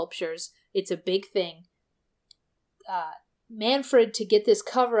of the sculptures. It's a big thing. Manfred, to get this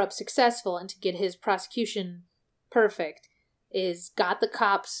cover-up successful and to get his prosecution perfect, got the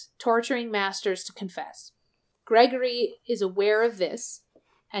cops torturing Masters to confess. Gregory is aware of this,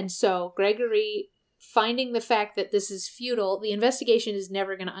 and so Gregory, finding the fact that this is futile, the investigation is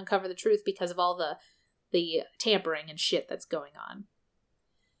never going to uncover the truth because of all the tampering and shit that's going on.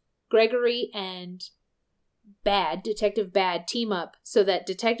 Gregory and Detective Bad, team up so that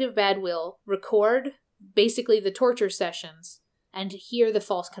Detective Bad will record basically the torture sessions and hear the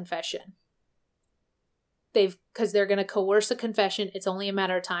false confession. Because they're going to coerce a confession. It's only a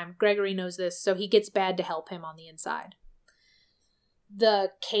matter of time. Gregory knows this, so he gets Bad to help him on the inside. The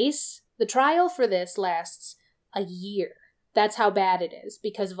trial for this lasts a year. That's how bad it is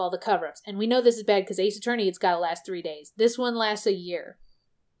because of all the cover-ups. And we know this is bad because Ace Attorney, it's got to last 3 days. This one lasts a year.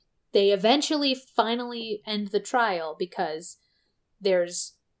 They eventually finally end the trial because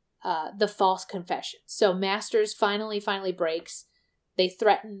there's the false confession. So Masters finally breaks. They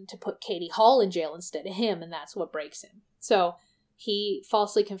threaten to put Katie Hall in jail instead of him, and that's what breaks him. So he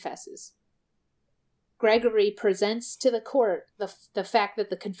falsely confesses. Gregory presents to the court the fact that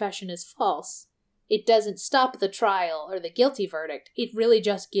the confession is false. It doesn't stop the trial or the guilty verdict. It really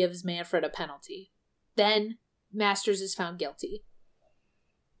just gives Manfred a penalty. Then Masters is found guilty.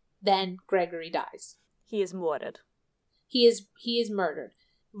 Then Gregory dies. He is murdered. He is murdered.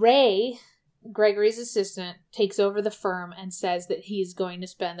 Ray, Gregory's assistant, takes over the firm and says that he's going to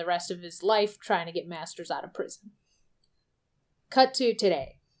spend the rest of his life trying to get Masters out of prison. Cut to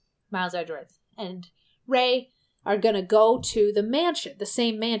today. Miles Edgeworth and Ray are going to go to the mansion, the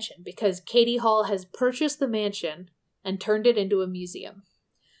same mansion, because Katie Hall has purchased the mansion and turned it into a museum.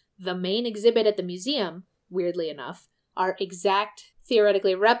 The main exhibit at the museum, weirdly enough, are exact,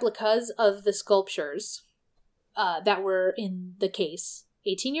 theoretically, replicas of the sculptures that were in the case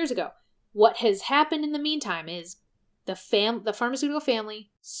 18 years ago. What has happened in the meantime is the pharmaceutical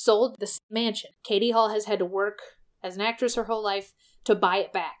family sold the mansion. Katie Hall has had to work as an actress her whole life to buy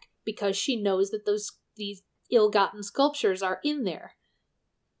it back because she knows that these ill-gotten sculptures are in there.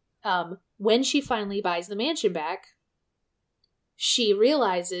 When she finally buys the mansion back, she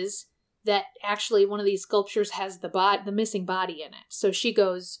realizes that actually one of these sculptures has the missing body in it. So she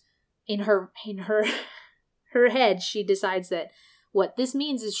goes, in her head, she decides that what this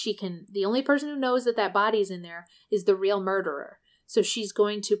means is the only person who knows that body's in there is the real murderer. So she's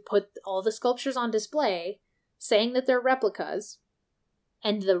going to put all the sculptures on display, saying that they're replicas,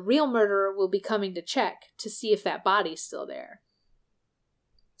 and the real murderer will be coming to check to see if that body's still there.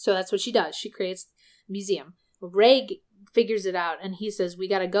 So that's what she does. She creates a museum. Ray figures it out, and he says, we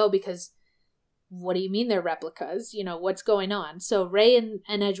gotta go because what do you mean they're replicas? You know, what's going on? So Ray and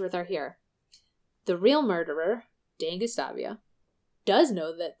Edgeworth are here. The real murderer, Dane Gustavia, does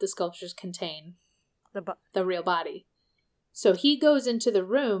know that the sculptures contain the real body. So he goes into the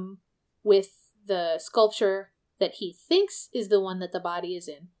room with the sculpture that he thinks is the one that the body is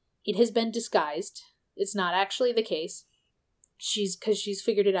in. It has been disguised. It's not actually the case. Because she's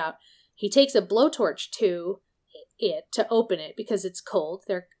figured it out. He takes a blowtorch to it to open it because it's cold.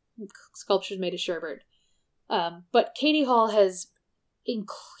 They're sculptures made of sherbet. But Katie Hall has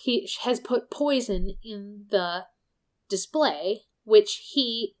put poison in the display, which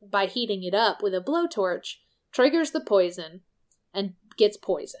he, by heating it up with a blowtorch, triggers the poison and gets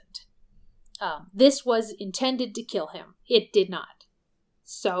poisoned. This was intended to kill him. It did not.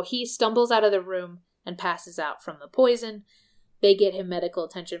 So he stumbles out of the room and passes out from the poison. They get him medical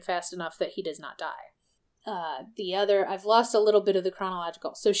attention fast enough that he does not die. I've lost a little bit of the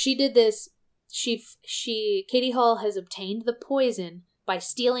chronological. So she did this. Katie Hall has obtained the poison by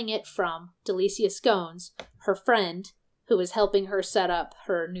stealing it from Delicia Scones, her friend, who is helping her set up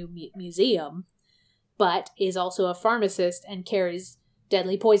her new museum, but is also a pharmacist and carries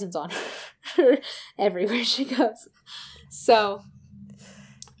deadly poisons on her everywhere she goes. So,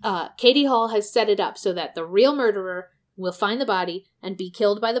 Katie Hall has set it up so that the real murderer will find the body and be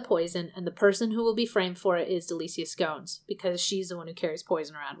killed by the poison, and the person who will be framed for it is Delicia Scones, because she's the one who carries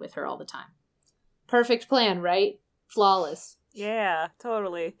poison around with her all the time. Perfect plan, right? Flawless. Yeah,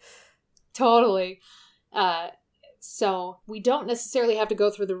 totally. Totally. So we don't necessarily have to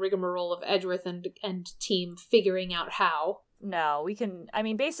go through the rigmarole of Edgeworth and team figuring out how. No, we can, I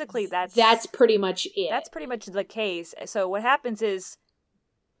mean, basically that's pretty much it. That's pretty much the case. So what happens is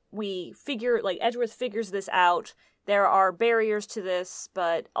Edgeworth figures this out. There are barriers to this,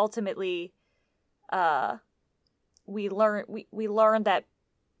 but ultimately, we learn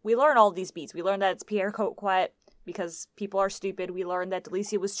all these beats. We learn that it's Pierre Coquet because people are stupid. We learn that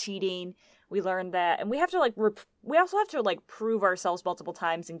Delicia was cheating. We learned that, and we have to we also have to prove ourselves multiple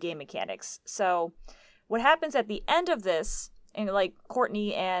times in game mechanics. So what happens at the end of this, and like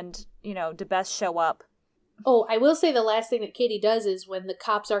Courtney and, DeBess show up. Oh, I will say the last thing that Katie does is when the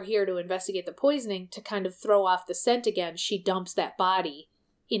cops are here to investigate the poisoning, to kind of throw off the scent again, she dumps that body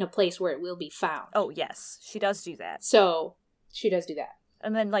in a place where it will be found. Oh, yes. She does do that. So, she does do that.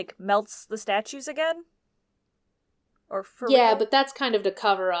 And then, like, melts the statues again? Or for Yeah, real? but that's kind of to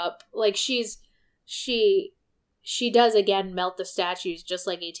cover up. Like, she does again melt the statues just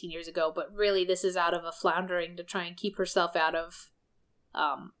like 18 years ago, but really this is out of a floundering to try and keep herself out of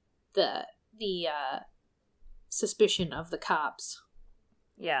the suspicion of the cops.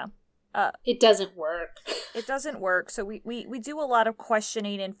 Yeah. It doesn't work. It doesn't work, so we do a lot of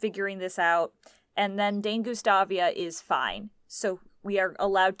questioning and figuring this out, and then Dane Gustavia is fine. So we are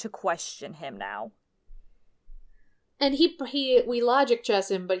allowed to question him now. And we logic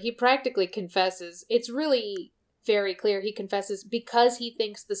chess him, but he practically confesses. It's really very clear he confesses because he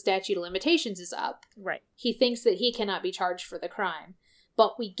thinks the statute of limitations is up. Right. He thinks that he cannot be charged for the crime.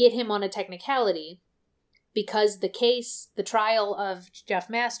 But we get him on a technicality because the trial of Jeff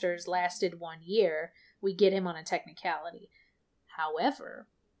Masters lasted 1 year. We get him on a technicality. However,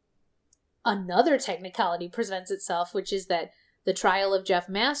 another technicality presents itself, which is that the trial of Jeff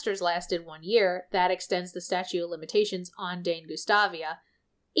Masters lasted 1 year. That extends the statute of limitations on Dane Gustavia.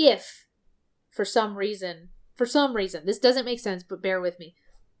 If, for some reason, this doesn't make sense, but bear with me.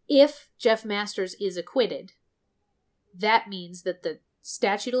 If Jeff Masters is acquitted, that means that the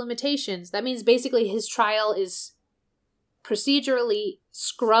statute of limitations, that means basically his trial is procedurally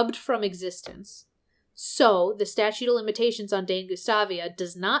scrubbed from existence. So the statute of limitations on Dane Gustavia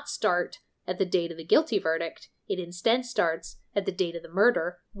does not start at the date of the guilty verdict. It instead starts at the date of the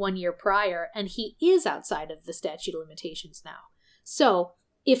murder, 1 year prior, and he is outside of the statute of limitations now. So,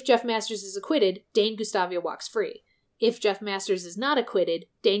 if Jeff Masters is acquitted, Dane Gustavia walks free. If Jeff Masters is not acquitted,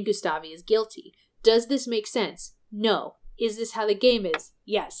 Dane Gustavia is guilty. Does this make sense? No. Is this how the game is?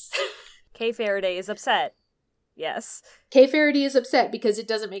 Yes. Kay Faraday is upset. Yes. Kay Faraday is upset because it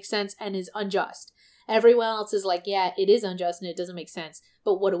doesn't make sense and is unjust. Everyone else is like, yeah, it is unjust and it doesn't make sense,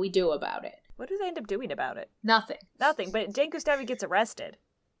 but what do we do about it? What do they end up doing about it? Nothing. Nothing, but Dane Gustavia gets arrested.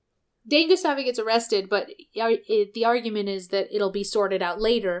 Dane Gustavia gets arrested, but the argument is that it'll be sorted out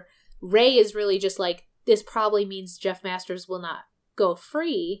later. Ray is really just like, this probably means Jeff Masters will not go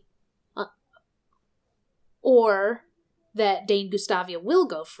free, or that Dane Gustavia will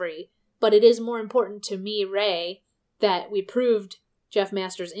go free, but it is more important to me, Ray, that we proved Jeff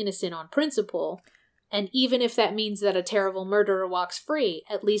Masters innocent on principle. And even if that means that a terrible murderer walks free,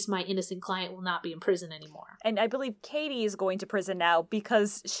 at least my innocent client will not be in prison anymore. And I believe Katie is going to prison now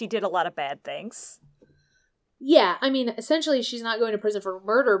because she did a lot of bad things. Yeah, I mean, essentially she's not going to prison for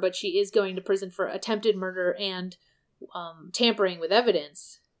murder, but she is going to prison for attempted murder and tampering with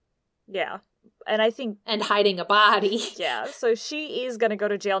evidence. Yeah, and I think... And hiding a body. Yeah, so she is going to go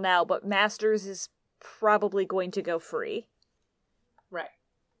to jail now, but Masters is probably going to go free. Right.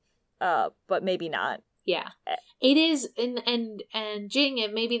 But maybe not. Yeah. It is, and Jing,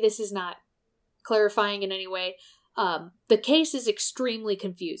 and maybe this is not clarifying in any way, the case is extremely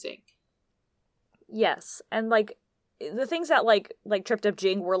confusing. Yes, and, like, the things that, like tripped up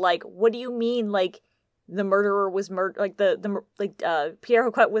Jing were, like, what do you mean, like, the murderer was murdered, like, Pierre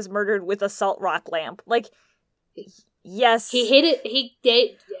Hoquet was murdered with a salt rock lamp? Like, yes. He hit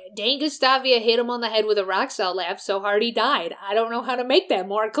it, Dane Gustavia hit him on the head with a rock salt lamp so hard he died. I don't know how to make that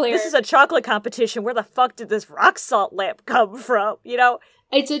more clear. This is a chocolate competition. Where the fuck did this rock salt lamp come from, you know?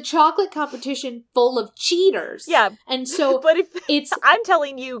 It's a chocolate competition full of cheaters. Yeah. And so but if it's... I'm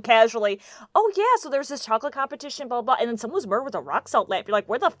telling you casually, oh yeah, so there's this chocolate competition, blah, blah, and then someone was murdered with a rock salt lamp. You're like,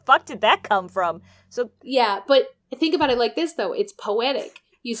 where the fuck did that come from? So yeah, but think about it like this, though. It's poetic.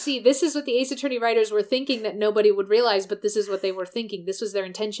 You see, this is what the Ace Attorney writers were thinking that nobody would realize, but this is what they were thinking. This was their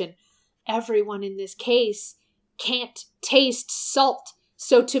intention. Everyone in this case can't taste salt,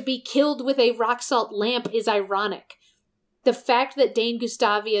 so to be killed with a rock salt lamp is ironic. The fact that Dane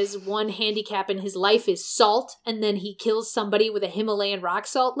Gustavia's one handicap in his life is salt, and then he kills somebody with a Himalayan rock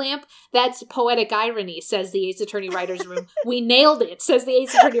salt lamp, that's poetic irony, says the Ace Attorney Writers Room. We nailed it, says the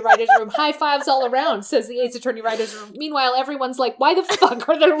Ace Attorney Writers Room. High fives all around, says the Ace Attorney Writers Room. Meanwhile, everyone's like, why the fuck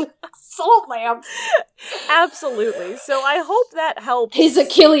are there salt lamps? Absolutely. So I hope that helps. His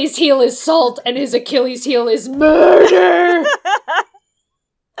Achilles heel is salt, and his Achilles heel is murder!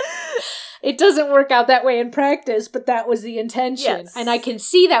 It doesn't work out that way in practice, but that was the intention. Yes. And I can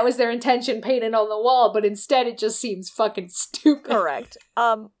see that was their intention painted on the wall, but instead it just seems fucking stupid. Correct.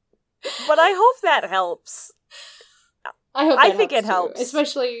 But I hope that helps. I think it helps. Too,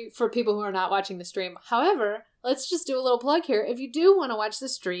 especially for people who are not watching the stream. However, let's just do a little plug here. If you do want to watch the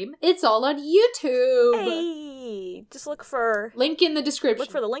stream, it's all on YouTube. Hey, just look for link in the description.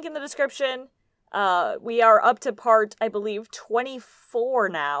 Look for the link in the description. We are up to part, I believe, 24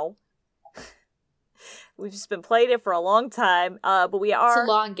 now. We've just been playing it for a long time, but we are... It's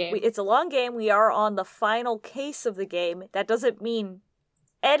a long game. It's a long game. We are on the final case of the game. That doesn't mean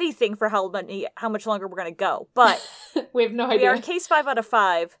anything for how much longer we're going to go, but... we have no idea. We are case 5 out of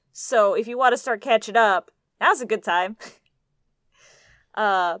 5, so if you want to start catching up, now's a good time.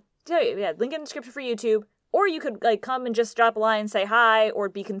 Link in the description for YouTube. Or you could come and just drop a line and say hi, or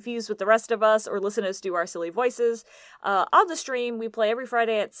be confused with the rest of us, or listen to us do our silly voices. On the stream, we play every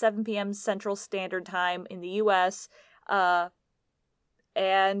Friday at 7 p.m. Central Standard Time in the U.S.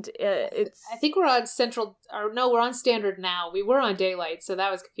 It's... I think we're on Central... Or no, we're on Standard now. We were on Daylight, so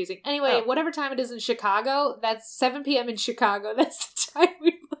that was confusing. Anyway, whatever time it is in Chicago, that's 7 p.m. in Chicago. That's the time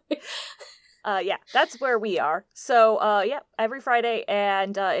we play. That's where we are. So, every Friday,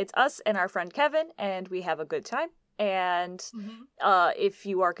 and it's us and our friend Kevin, and we have a good time. And if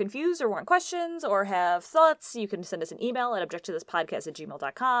you are confused or want questions or have thoughts, you can send us an email at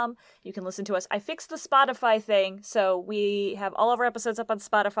objecttothispodcast@gmail.com. You can listen to us. I fixed the Spotify thing, so we have all of our episodes up on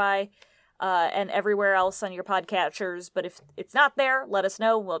Spotify and everywhere else on your podcatchers. But if it's not there, let us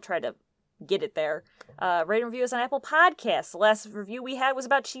know. We'll try to get it there. Rate and review us on Apple Podcasts. The last review we had was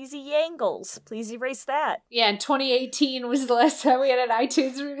about cheesy Yangles. Please erase that. Yeah, and 2018 was the last time we had an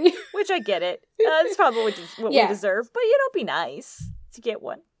iTunes review. Which I get it. It's probably what we deserve, but it'd be nice to get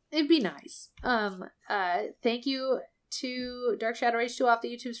one. It'd be nice. Thank you to Dark Shadow Rage 2 off the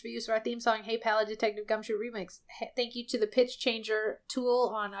YouTubes for use of our theme song, Hey Pal, Detective Gumshoe Remix. Thank you to the Pitch Changer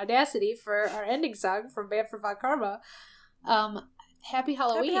tool on Audacity for our ending song from Band for Von Karma. Happy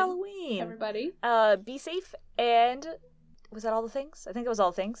Halloween. Happy Halloween, everybody. Be safe, and was that all the things? I think it was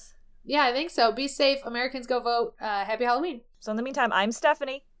all the things. Yeah, I think so. Be safe. Americans go vote. Happy Halloween. So in the meantime, I'm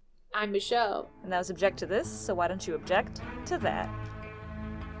Stephanie. I'm Michelle. And that was Object to This, so why don't you object to that?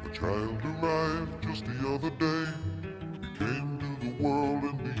 A child arrived just the other day. He came to the world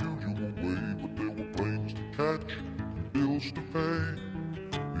in the usual way, but there were planes to catch and bills to pay.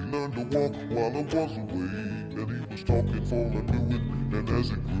 He learned to walk while I was away, and he was talking before I knew it, and as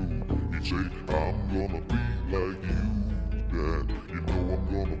it grew, he'd say, I'm gonna be like you, Dad, you know I'm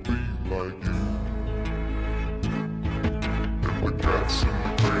gonna be like you. And the cats in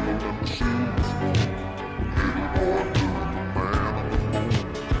the